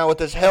spoiled now with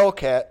this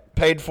Hellcat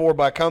paid for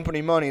by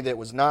company money that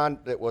was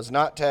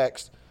not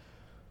taxed.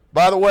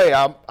 By the way,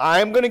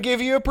 I'm going to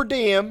give you a per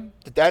diem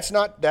that's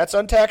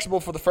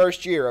untaxable for the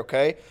first year,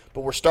 okay?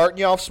 But we're starting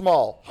you off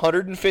small,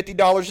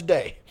 $150 a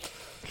day,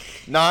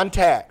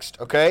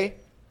 non-taxed, okay?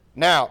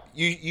 Now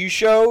you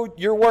show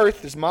your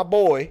worth as my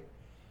boy.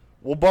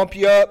 We'll bump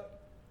you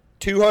up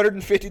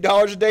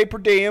 $250 a day per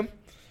diem,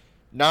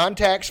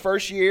 non-tax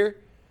first year.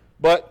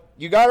 But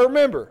you got to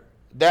remember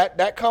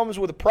that comes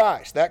with a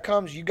price. That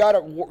comes you got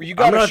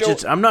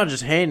to I'm not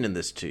just handing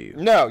this to you.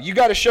 No, you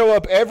got to show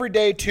up every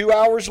day 2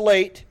 hours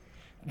late.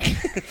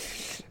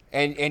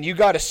 and you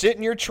got to sit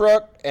in your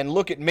truck and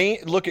look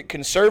at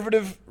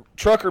conservative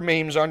trucker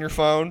memes on your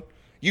phone.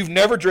 You've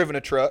never driven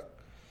a truck.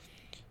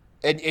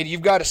 And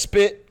you've got to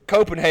spit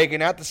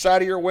Copenhagen out the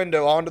side of your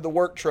window onto the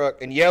work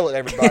truck and yell at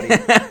everybody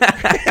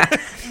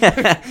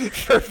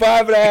for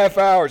 5.5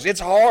 hours.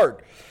 It's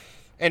hard.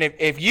 And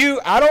if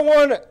you, I don't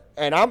want to,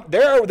 and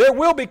there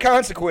will be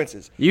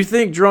consequences. You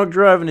think drunk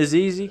driving is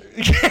easy?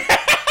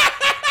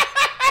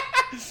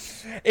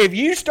 If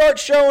you start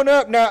showing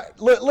up now,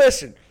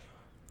 listen,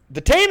 the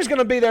team's going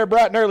to be there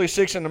bright and early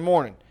 6 in the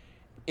morning.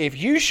 If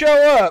you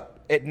show up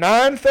at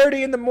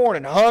 9:30 in the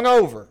morning,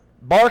 hungover,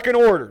 barking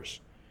orders,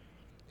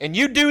 and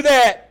you do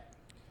that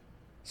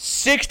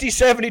 60,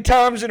 70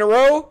 times in a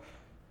row,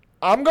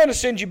 I'm going to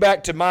send you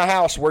back to my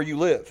house where you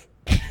live.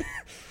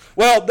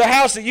 Well, the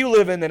house that you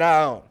live in that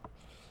I own.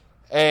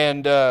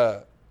 And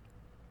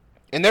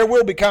there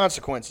will be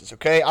consequences,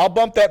 okay? I'll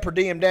bump that per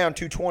diem down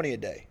 $220 a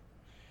day.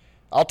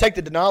 I'll take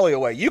the Denali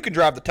away. You can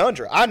drive the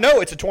Tundra. I know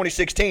it's a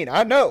 2016.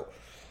 I know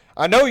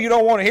you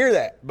don't want to hear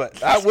that,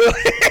 but I will.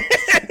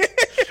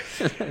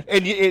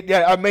 And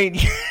I mean,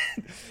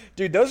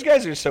 dude, those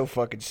guys are so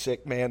fucking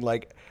sick, man.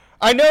 Like,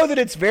 I know that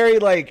it's very,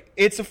 like,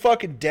 it's a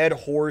fucking dead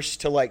horse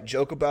to, like,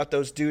 joke about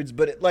those dudes,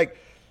 but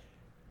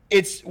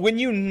it's when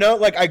you know,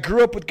 like, I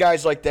grew up with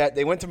guys like that.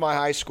 They went to my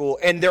high school,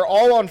 and they're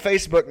all on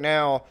Facebook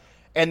now,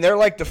 and they're,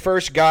 like, the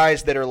first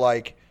guys that are,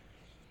 like,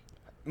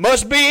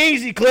 must be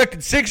easy collecting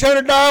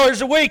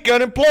 $600 a week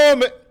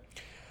unemployment.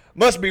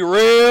 Must be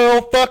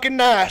real fucking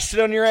nice. Sit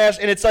on your ass.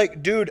 And it's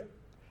like, dude,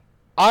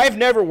 I've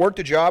never worked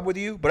a job with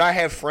you, but I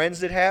have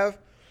friends that have.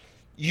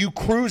 You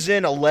cruise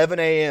in 11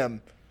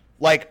 a.m.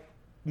 like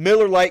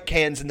Miller Lite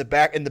cans in the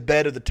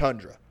bed of the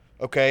Tundra,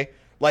 okay?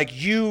 Like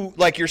your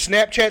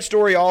Snapchat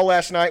story all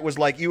last night was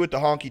like you at the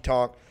honky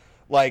tonk,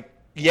 like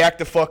yak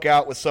the fuck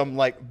out with some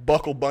like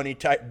Buckle Bunny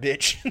type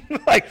bitch,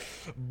 like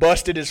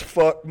busted as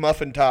fuck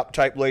muffin top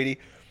type lady.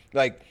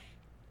 Like,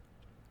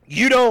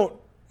 you don't,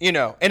 you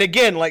know, and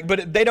again, like,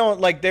 but they don't,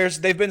 like,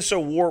 they've been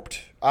so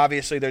warped,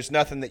 obviously, there's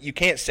nothing that you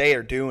can't say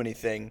or do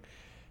anything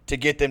to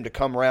get them to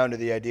come around to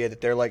the idea that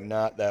they're, like,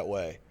 not that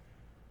way.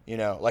 You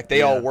know, like,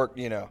 they all work,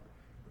 you know.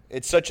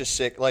 It's such a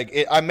sick, like,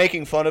 I'm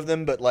making fun of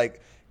them, but,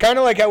 like, kind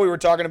of like how we were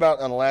talking about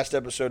on the last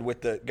episode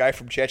with the guy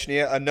from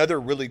Chechnya,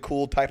 another really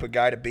cool type of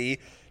guy to be,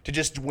 to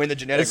just win the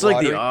genetic lottery.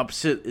 It's like the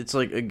opposite. It's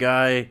like a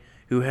guy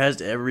who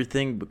has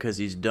everything because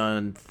he's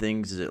done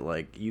things that,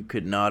 like, you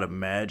could not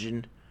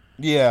imagine.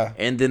 Yeah.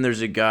 And then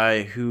there's a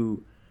guy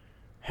who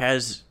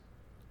has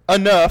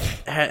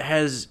enough.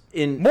 Has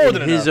in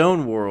his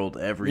own world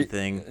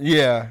everything.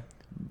 Yeah.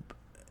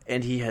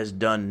 And he has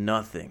done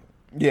nothing.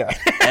 Yeah.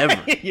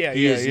 Ever. He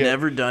has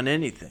never done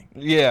anything.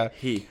 Yeah.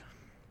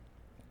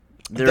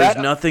 There's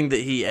nothing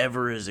that he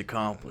ever has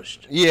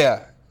accomplished.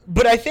 Yeah.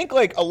 But I think,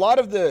 like, a lot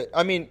of the,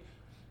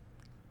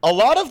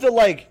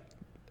 like,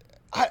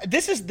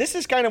 this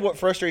is kind of what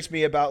frustrates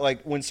me about,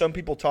 like, when some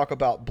people talk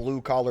about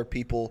blue-collar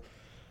people,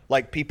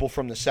 like people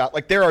from the South.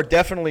 Like, there are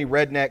definitely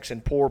rednecks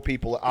and poor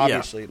people,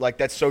 obviously. Yeah. Like,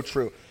 that's so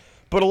true.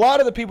 But a lot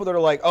of the people that are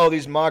like, oh,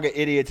 these MAGA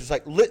idiots, it's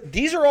like,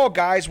 these are all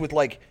guys with,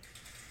 like,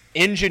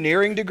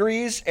 engineering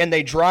degrees, and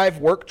they drive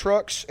work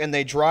trucks, and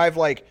they drive,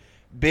 like,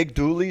 big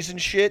dualies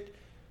and shit,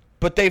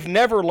 but they've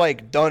never,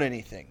 like, done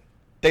anything.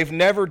 They've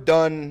never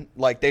done,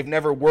 like, they've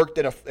never worked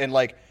in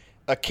like,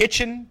 a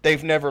kitchen.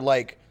 They've never,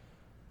 like,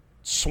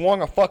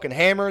 swung a fucking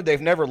hammer.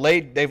 They've never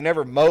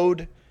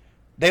mowed.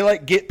 They,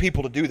 like, get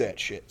people to do that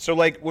shit. So,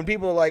 like, when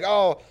people are like,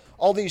 oh,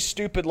 all these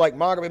stupid, like,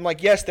 MAGA, I'm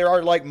like, yes, there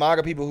are, like,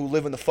 MAGA people who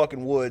live in the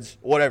fucking woods,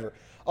 whatever.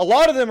 A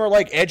lot of them are,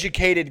 like,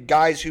 educated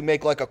guys who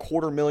make, like,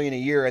 $250,000 a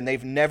year, and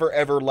they've never,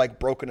 ever, like,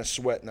 broken a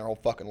sweat in their whole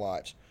fucking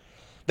lives.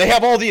 They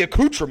have all the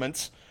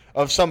accoutrements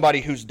of somebody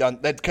who's done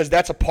that, because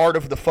that's a part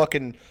of the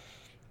fucking,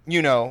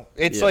 you know,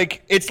 it's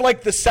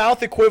like the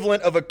South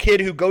equivalent of a kid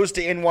who goes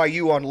to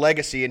NYU on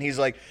Legacy, and he's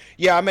like,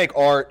 yeah, I make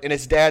art, and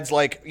his dad's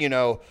like, you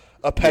know,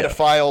 a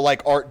pedophile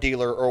like art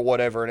dealer or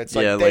whatever, and it's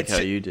like, like how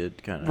you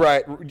did, kind of,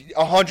 right?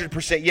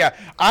 100%. Yeah,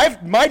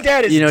 my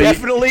dad is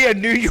definitely a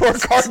New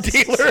York art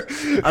dealer.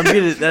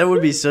 That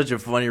would be such a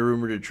funny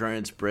rumor to try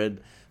and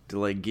spread to,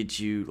 like, get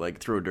you, like,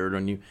 throw dirt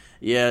on you.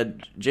 Yeah,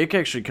 Jake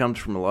actually comes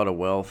from a lot of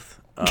wealth.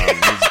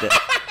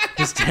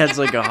 His dad's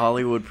like a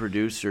Hollywood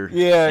producer.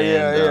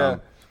 Yeah.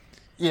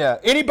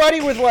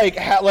 Anybody with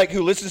like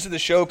who listens to the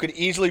show could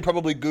easily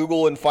probably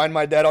Google and find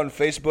my dad on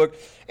Facebook,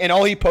 and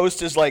all he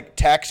posts is like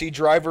Taxi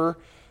Driver,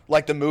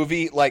 like the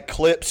movie, like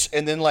clips,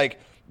 and then like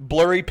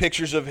blurry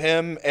pictures of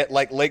him at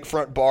like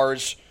lakefront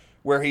bars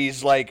where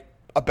he's like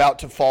about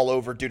to fall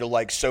over due to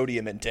like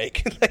sodium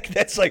intake. Like,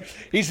 that's like,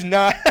 he's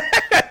not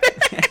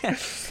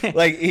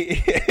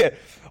like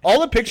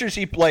all the pictures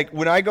he, like,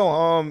 when I go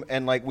home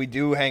and like we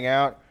do hang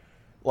out,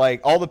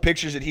 like all the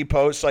pictures that he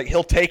posts, like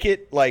he'll take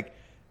it, like,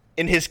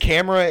 and his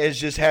camera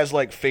just has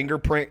like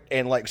fingerprint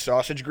and like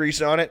sausage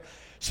grease on it,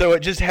 so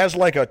it just has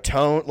like a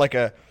tone, like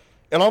it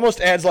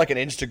almost adds like an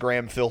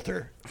Instagram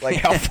filter, like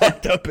how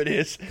fucked up it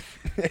is.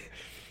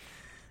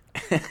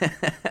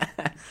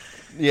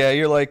 Yeah,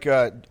 you're like,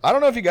 I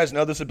don't know if you guys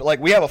know this, but like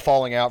we have a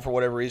falling out for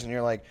whatever reason.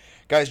 You're like,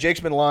 guys, Jake's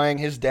been lying.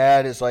 His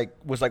dad was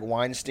like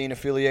Weinstein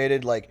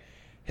affiliated. Like,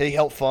 he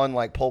helped fund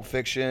like Pulp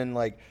Fiction,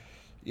 like,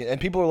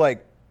 and people are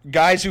like,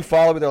 guys who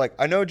follow me, they're like,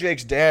 I know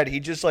Jake's dad. He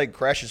just like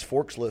crashes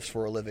forklifts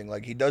for a living.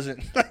 Like he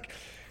doesn't like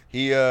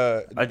he.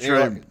 I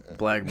tried to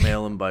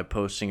blackmail him by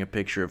posting a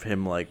picture of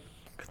him like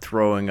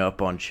throwing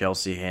up on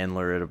Chelsea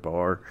Handler at a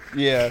bar.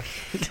 Yeah,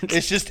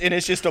 it's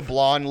just a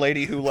blonde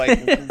lady who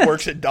like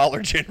works at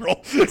Dollar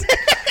General.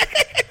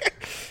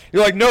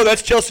 You're like, no,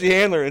 that's Chelsea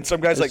Handler, and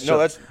some guy's like, no,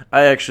 that's.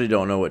 I actually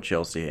don't know what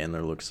Chelsea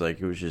Handler looks like.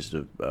 It was just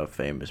a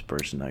famous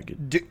person I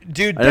could.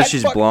 Dude, I know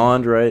she's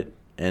blonde, right?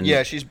 And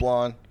yeah, she's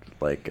blonde.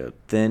 Like a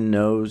thin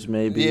nose,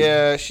 maybe.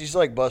 Yeah, she's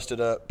like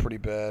busted up pretty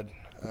bad.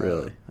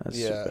 Really? That's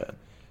too bad.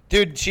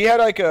 Dude, she had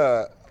like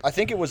I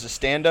think it was a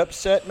stand-up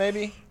set,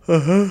 maybe.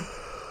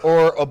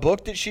 Or a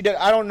book that she did.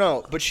 I don't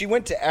know, but she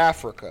went to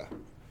Africa.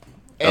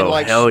 And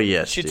like, hell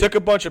yes. She took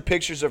a bunch of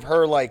pictures of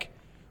her like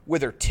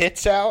with her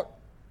tits out.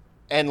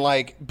 And,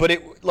 like, but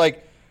it,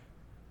 like,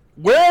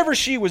 wherever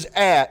she was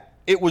at,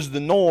 it was the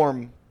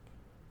norm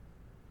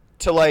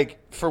to, like,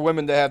 for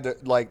women to have,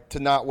 to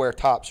not wear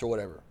tops or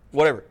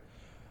whatever.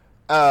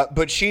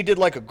 But she did,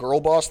 like, a girl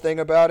boss thing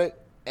about it.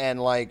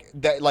 And, like,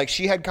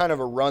 she had kind of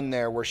a run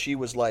there where she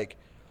was, like,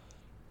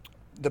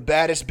 the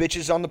baddest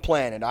bitches on the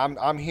planet.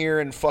 I'm here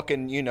in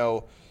fucking,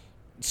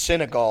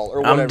 Senegal or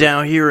whatever. I'm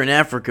down here in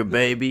Africa,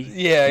 baby.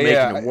 Yeah,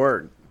 Making it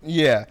work.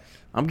 Yeah.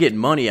 I'm getting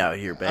money out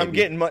here, baby. I'm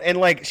getting money. And,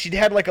 like, she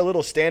had, like, a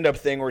little stand-up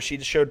thing where she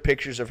just showed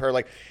pictures of her.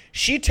 Like,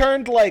 she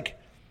turned, like,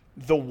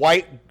 the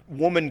white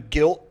woman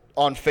guilt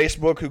on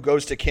Facebook who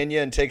goes to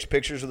Kenya and takes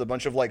pictures with a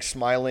bunch of, like,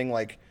 smiling,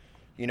 like,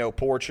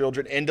 poor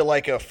children into,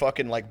 like, a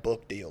fucking, like,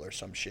 book deal or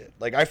some shit.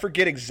 Like, I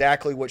forget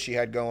exactly what she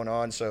had going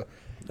on, so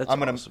That's I'm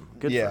gonna, awesome.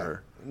 Good for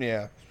her.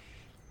 Yeah.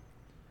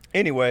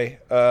 Anyway,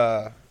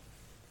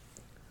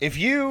 if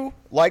you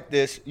like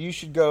this, you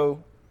should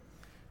go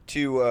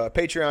to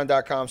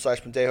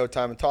patreon.com/Pendejo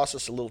Time and toss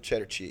us a little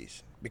cheddar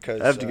cheese because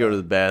I have to go to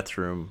the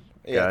bathroom.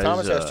 Yeah, guys,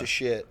 Thomas has to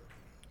shit.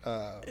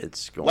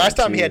 It's going. Last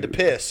time he had to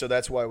piss, so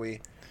that's why we.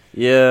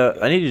 Yeah,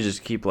 I need to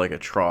just keep like a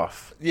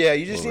trough. Yeah,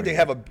 you just need to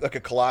have a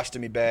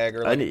colostomy bag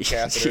or like a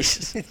catheter.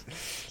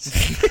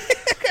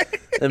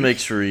 That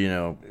makes for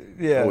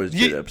always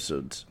good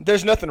episodes.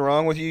 There's nothing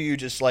wrong with you. You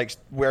just like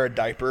wear a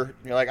diaper.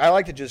 You're like, we'd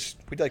like to just.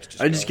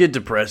 I just get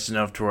depressed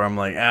enough to where I'm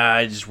like,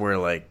 I just wear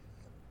like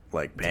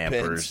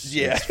Pampers. Depends.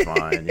 Yeah, it's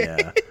fine.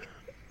 Yeah.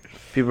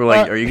 People are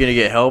like, "Are you gonna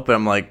get help?" And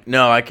I'm like,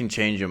 "No, I can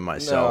change them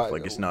myself.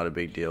 Like, it's not a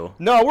big deal."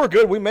 No, we're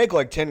good. We make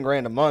like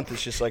 $10,000 a month.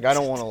 It's just like I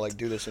don't want to like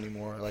do this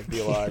anymore. Like be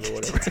alive or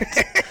whatever.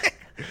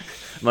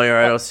 I'm like, all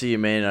right, I'll see you,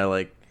 man.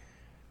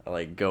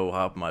 I go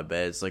hop in my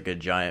bed. It's like a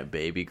giant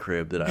baby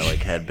crib that I like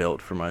had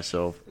built for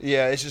myself.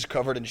 Yeah, it's just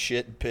covered in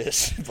shit and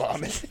piss, and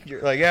vomit.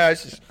 You're like, yeah,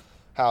 it's just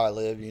how I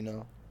live,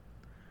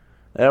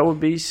 That would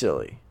be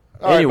silly.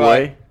 All anyway,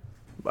 right,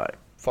 bye.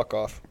 Fuck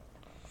off.